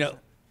 10%. you know,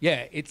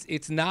 yeah,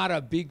 it's not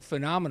a big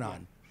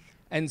phenomenon.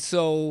 And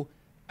so,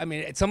 I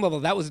mean, at some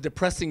level, that was a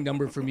depressing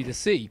number for me to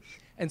see.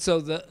 And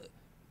so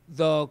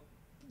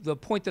the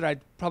point that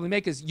I'd probably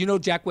make is, you know,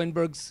 Jack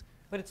Wenberg's.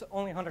 But it's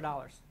only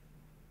 $100.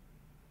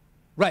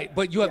 Right,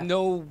 but you have Yeah.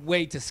 no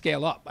way to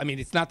scale up. I mean,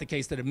 it's not the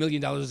case that $1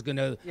 million is going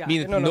to Yeah.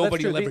 mean that No,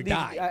 nobody that's will true. ever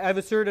die. I've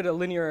asserted a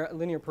linear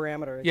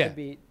parameter. It Yeah. could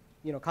be,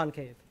 you know,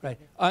 concave. Right.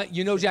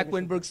 You know Jack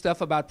Wenberg's stuff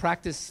about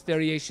practice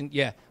variation?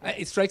 Yeah.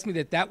 It strikes me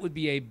that that would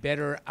be a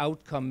better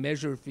outcome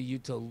measure for you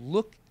to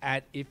look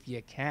at if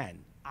you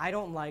can. I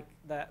don't like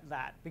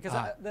that because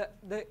I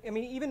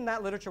mean, even in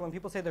that literature, when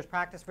people say there's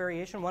practice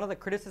variation, one of the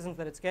criticisms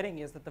that it's getting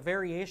is that the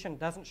variation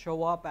doesn't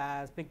show up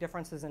as big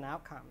differences in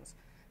outcomes.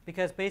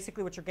 Because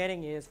basically what you're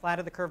getting is flat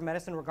of the curve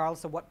medicine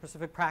regardless of what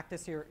specific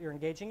practice you're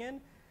engaging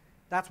in.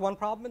 That's one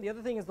problem. And the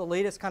other thing is the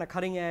latest kind of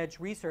cutting edge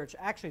research,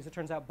 actually, as it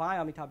turns out, by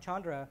Amitabh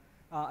Chandra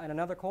and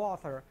another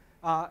co-author,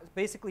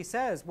 basically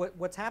says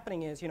what's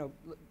happening is, you know,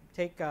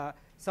 take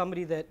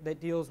somebody that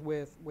deals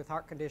with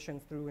heart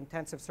conditions through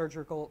intensive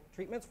surgical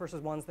treatments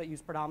versus ones that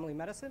use predominantly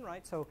medicine,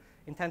 right? So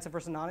intensive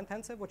versus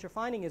non-intensive. What you're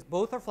finding is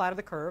both are flat of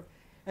the curve,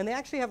 and they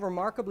actually have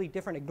remarkably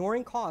different,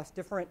 ignoring cost,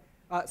 different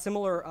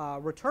similar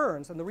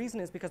returns, and the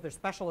reason is because there's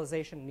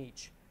specialization in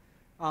each.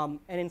 And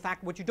in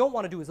fact, what you don't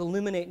want to do is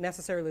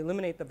necessarily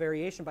eliminate the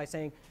variation by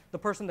saying the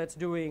person that's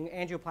doing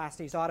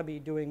angioplasties ought to be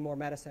doing more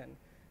medicine.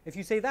 If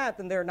you say that,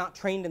 then they're not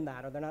trained in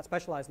that or they're not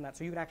specialized in that,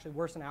 so you can actually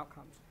worsen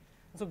outcomes.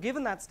 And so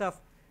given that stuff,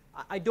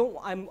 I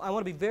want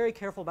to be very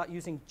careful about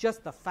using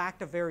just the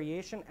fact of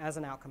variation as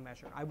an outcome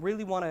measure. I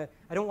don't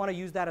want to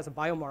use that as a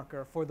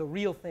biomarker for the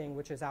real thing,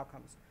 which is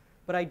outcomes.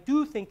 But I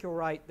do think you're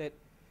right that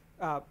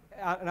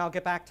and I'll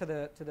get back to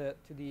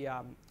the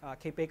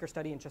Kate Baker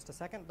study in just a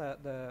second,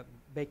 the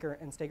Baker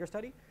and Steger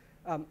study.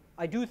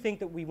 I do think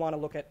that we want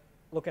to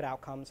look at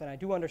outcomes, and I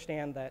do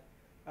understand that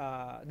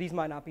these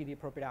might not be the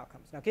appropriate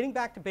outcomes. Now, getting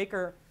back to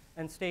Baker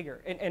and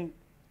Steger, and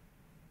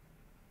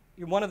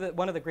one of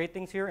the great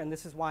things here, and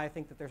this is why I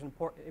think that there's an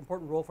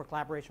important role for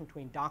collaboration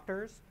between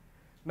doctors,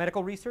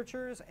 medical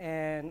researchers,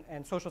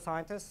 and social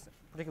scientists,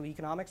 particularly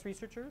economics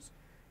researchers,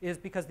 is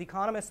because the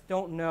economists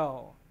don't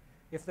know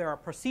if there are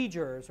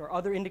procedures or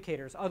other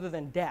indicators other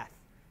than death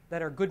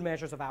that are good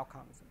measures of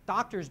outcomes.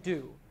 Doctors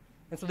do,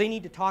 and so they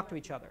need to talk to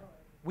each other.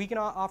 We can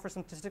offer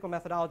some statistical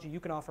methodology, you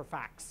can offer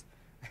facts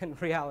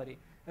and reality,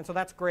 and so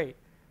that's great.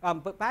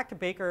 But back to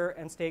Baker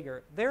and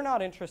Steger, they're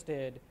not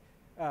interested,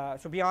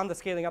 so beyond the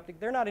scaling up,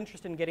 they're not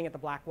interested in getting at the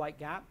black-white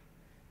gap.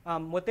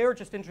 What they're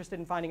just interested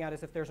in finding out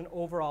is if there's an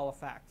overall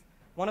effect.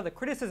 One of the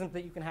criticisms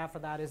that you can have for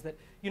that is that,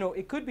 you know,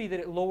 it could be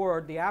that it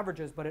lowered the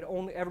averages, but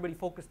everybody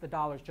focused the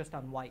dollars just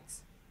on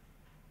whites.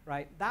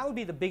 Right? That would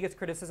be the biggest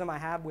criticism I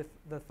have with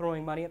the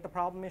throwing money at the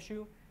problem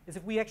issue, is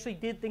if we actually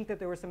did think that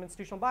there was some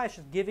institutional bias,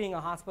 just giving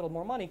a hospital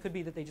more money could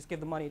be that they just give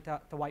the money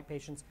to white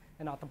patients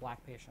and not to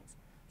black patients.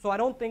 So I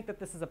don't think that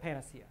this is a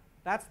panacea.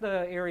 That's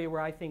the area where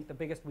I think the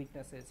biggest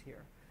weakness is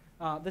here.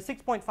 The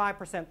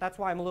 6.5%, that's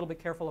why I'm a little bit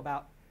careful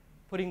about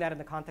putting that in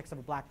the context of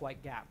a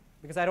black-white gap,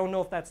 because I don't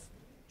know if that's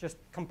just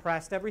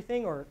compressed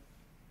everything or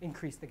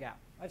increased the gap.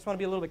 I just want to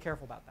be a little bit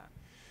careful about that.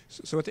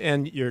 So at the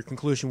end, your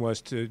conclusion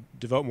was to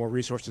devote more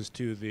resources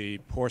to the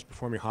poorest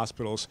performing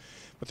hospitals,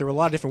 but there were a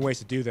lot of different ways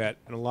to do that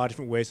and a lot of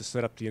different ways to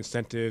set up the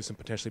incentives and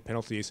potentially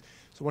penalties.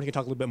 So why don't you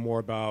talk a little bit more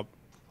about,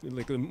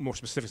 like, more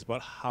specifics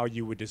about how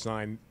you would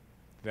design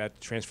that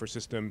transfer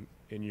system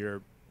in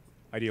your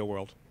ideal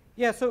world?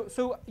 Yeah,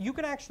 so you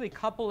can actually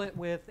couple it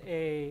with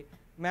a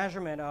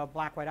measurement of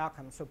black-white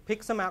outcomes. So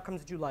pick some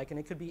outcomes that you like, and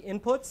it could be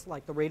inputs,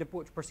 like the rate at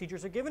which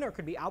procedures are given, or it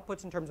could be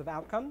outputs in terms of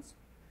outcomes.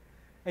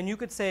 And you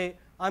could say,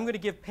 I'm going to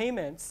give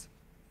payments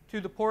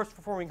to the poorest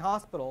performing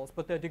hospitals,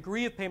 but the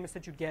degree of payments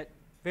that you get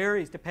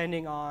varies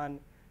depending on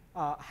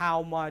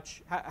how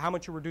much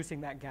you're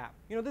reducing that gap.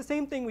 You know, the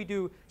same thing we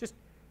do, just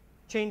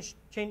switch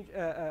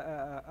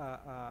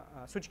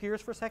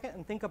gears for a second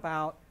and think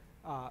about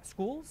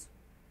schools.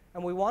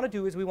 And what we want to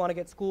do is we want to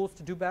get schools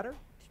to do better,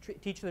 to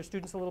teach their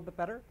students a little bit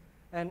better.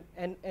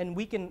 And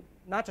we can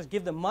not just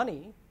give them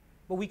money,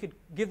 but we could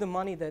give them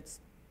money that's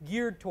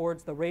geared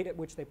towards the rate at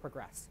which they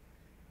progress.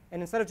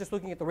 And instead of just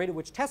looking at the rate at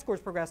which test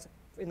scores progress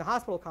in the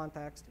hospital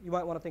context, you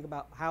might want to think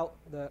about how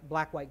the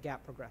black-white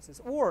gap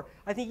progresses. Or,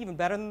 I think even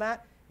better than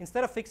that,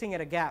 instead of fixing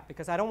at a gap,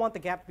 because I don't want the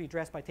gap to be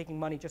addressed by taking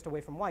money just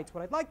away from whites,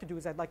 what I'd like to do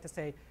is I'd like to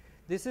say,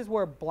 this is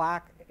where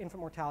black infant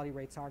mortality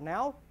rates are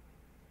now,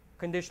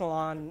 conditional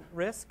on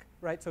risk,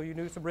 right? So you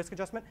do some risk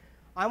adjustment.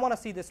 I want to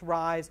see this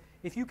rise.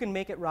 If you can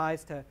make it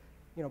rise to,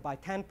 by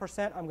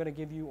 10%, I'm going to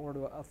give you, or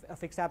to a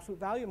fixed absolute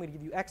value, I'm going to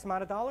give you X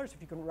amount of dollars.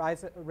 If you can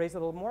raise it a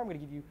little more, I'm going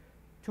to give you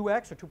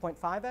 2x or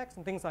 2.5x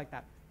and things like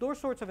that. Those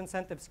sorts of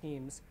incentive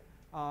schemes,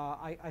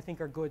 I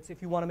think, are good. So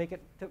if you want to make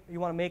it, you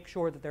want to make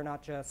sure that they're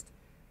not just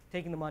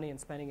taking the money and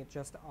spending it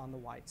just on the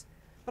whites.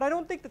 But I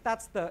don't think that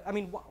that's the. I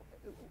mean,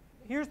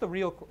 here's the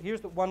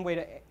one way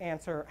to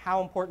answer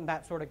how important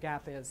that sort of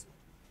gap is,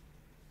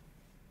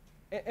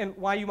 and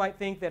why you might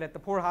think that at the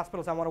poor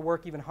hospitals I want to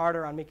work even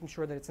harder on making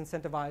sure that it's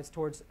incentivized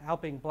towards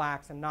helping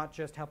blacks and not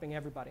just helping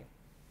everybody.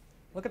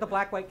 Look at the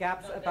black-white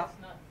gaps. No, that's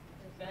not.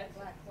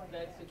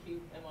 That's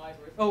acute MI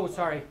versus. Oh,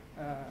 sorry.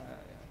 Go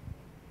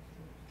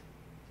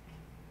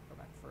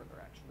back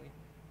further, actually.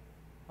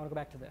 I want to go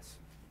back to this.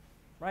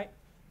 Right?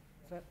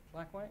 Is that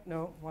black-white?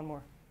 No, one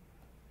more.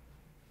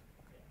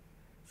 Okay.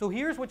 So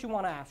here's what you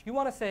want to ask. You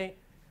want to say,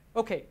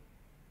 okay,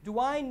 do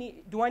I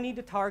need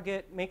to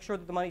target, make sure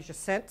that the money is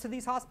just sent to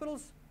these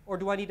hospitals, or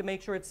do I need to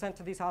make sure it's sent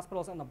to these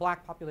hospitals and the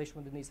black population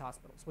within these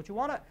hospitals? What you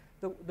want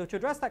to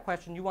address that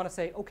question, you want to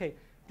say, okay,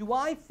 do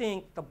I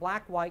think the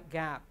black-white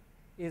gap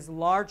is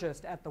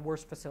largest at the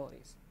worst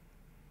facilities?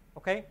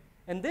 Okay?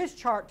 And this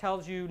chart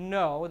tells you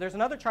no. There's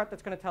another chart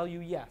that's going to tell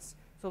you yes.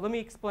 So let me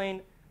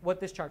explain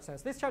what this chart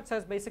says. This chart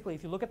says basically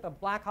if you look at the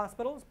black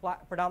hospitals,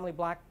 predominantly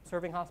black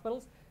serving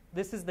hospitals,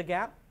 this is the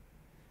gap.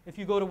 If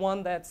you go to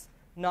one that's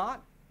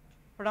not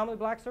predominantly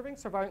black serving,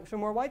 some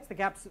more whites, the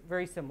gap's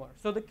very similar.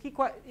 So the key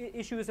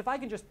issue is if I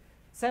can just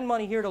send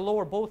money here to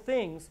lower both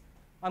things,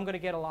 I'm going to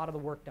get a lot of the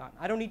work done.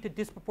 I don't need to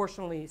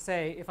disproportionately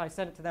say if I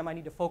send it to them I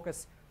need to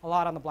focus a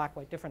lot on the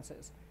black-white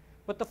differences.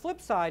 But the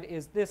flip side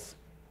is this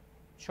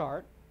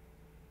chart,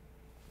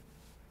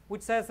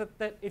 which says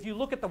that if you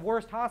look at the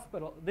worst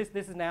hospital, this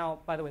is now,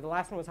 by the way, the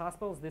last one was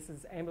hospitals, this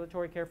is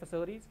ambulatory care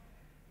facilities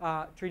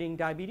treating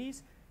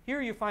diabetes.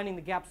 Here you're finding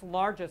the gaps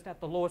largest at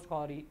the lowest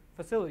quality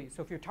facilities.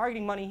 So if you're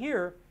targeting money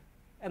here,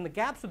 and the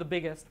gaps are the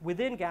biggest,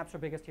 within gaps are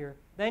biggest here,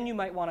 then you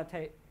might want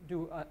to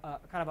do a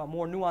kind of a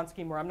more nuanced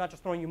scheme where I'm not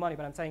just throwing you money,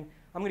 but I'm saying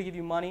I'm going to give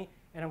you money,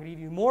 and I'm going to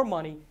give you more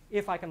money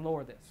if I can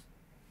lower this.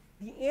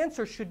 The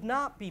answer should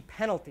not be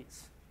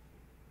penalties.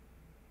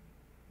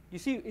 You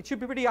see, it should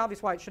be pretty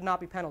obvious why it should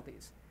not be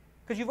penalties.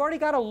 Because you've already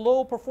got a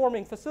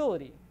low-performing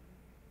facility.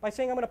 By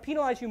saying I'm going to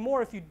penalize you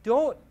more if you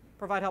don't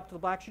provide help to the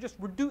blacks,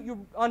 you're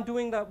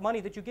undoing the money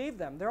that you gave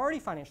them. They're already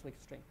financially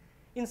constrained.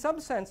 In some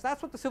sense,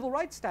 that's what the civil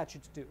rights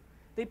statutes do.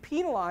 They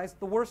penalize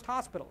the worst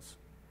hospitals.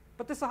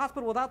 But this is a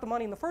hospital without the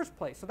money in the first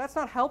place, so that's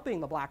not helping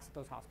the blacks at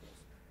those hospitals.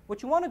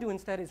 What you want to do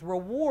instead is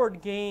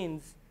reward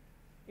gains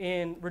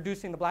in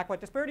reducing the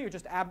black-white disparity or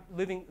just kind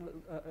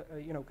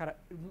of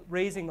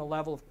raising the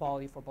level of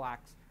quality for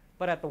blacks,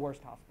 but at the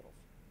worst hospitals.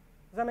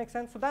 Does that make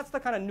sense? So that's the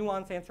kind of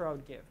nuanced answer I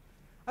would give.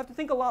 I have to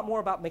think a lot more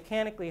about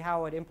mechanically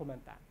how I'd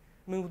implement that.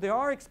 I mean, there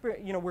are,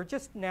 we're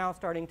just now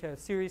starting to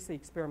seriously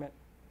experiment,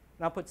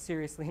 and I'll put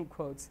seriously in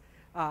quotes,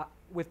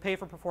 with pay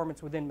for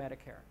performance within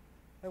Medicare.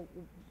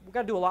 We've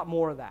got to do a lot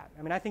more of that.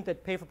 I mean, I think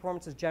that pay for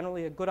performance is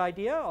generally a good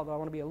idea, although I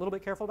want to be a little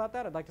bit careful about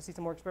that. I'd like to see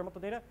some more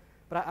experimental data.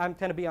 But I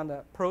tend to be on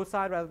the pro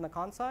side rather than the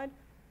con side.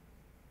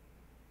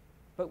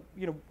 But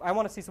I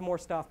want to see some more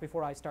stuff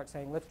before I start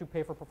saying, let's do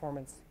pay for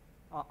performance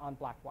on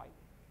black-white.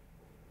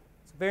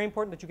 It's very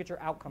important that you get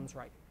your outcomes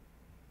right,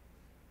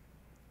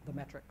 the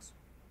metrics.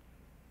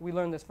 We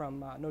learned this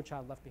from No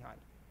Child Left Behind.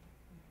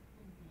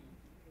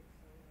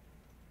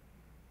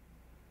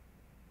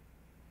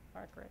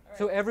 All right, great. All right.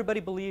 So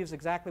everybody believes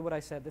exactly what I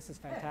said. This is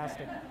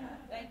fantastic.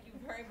 Thank you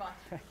very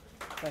much.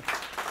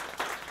 Thanks.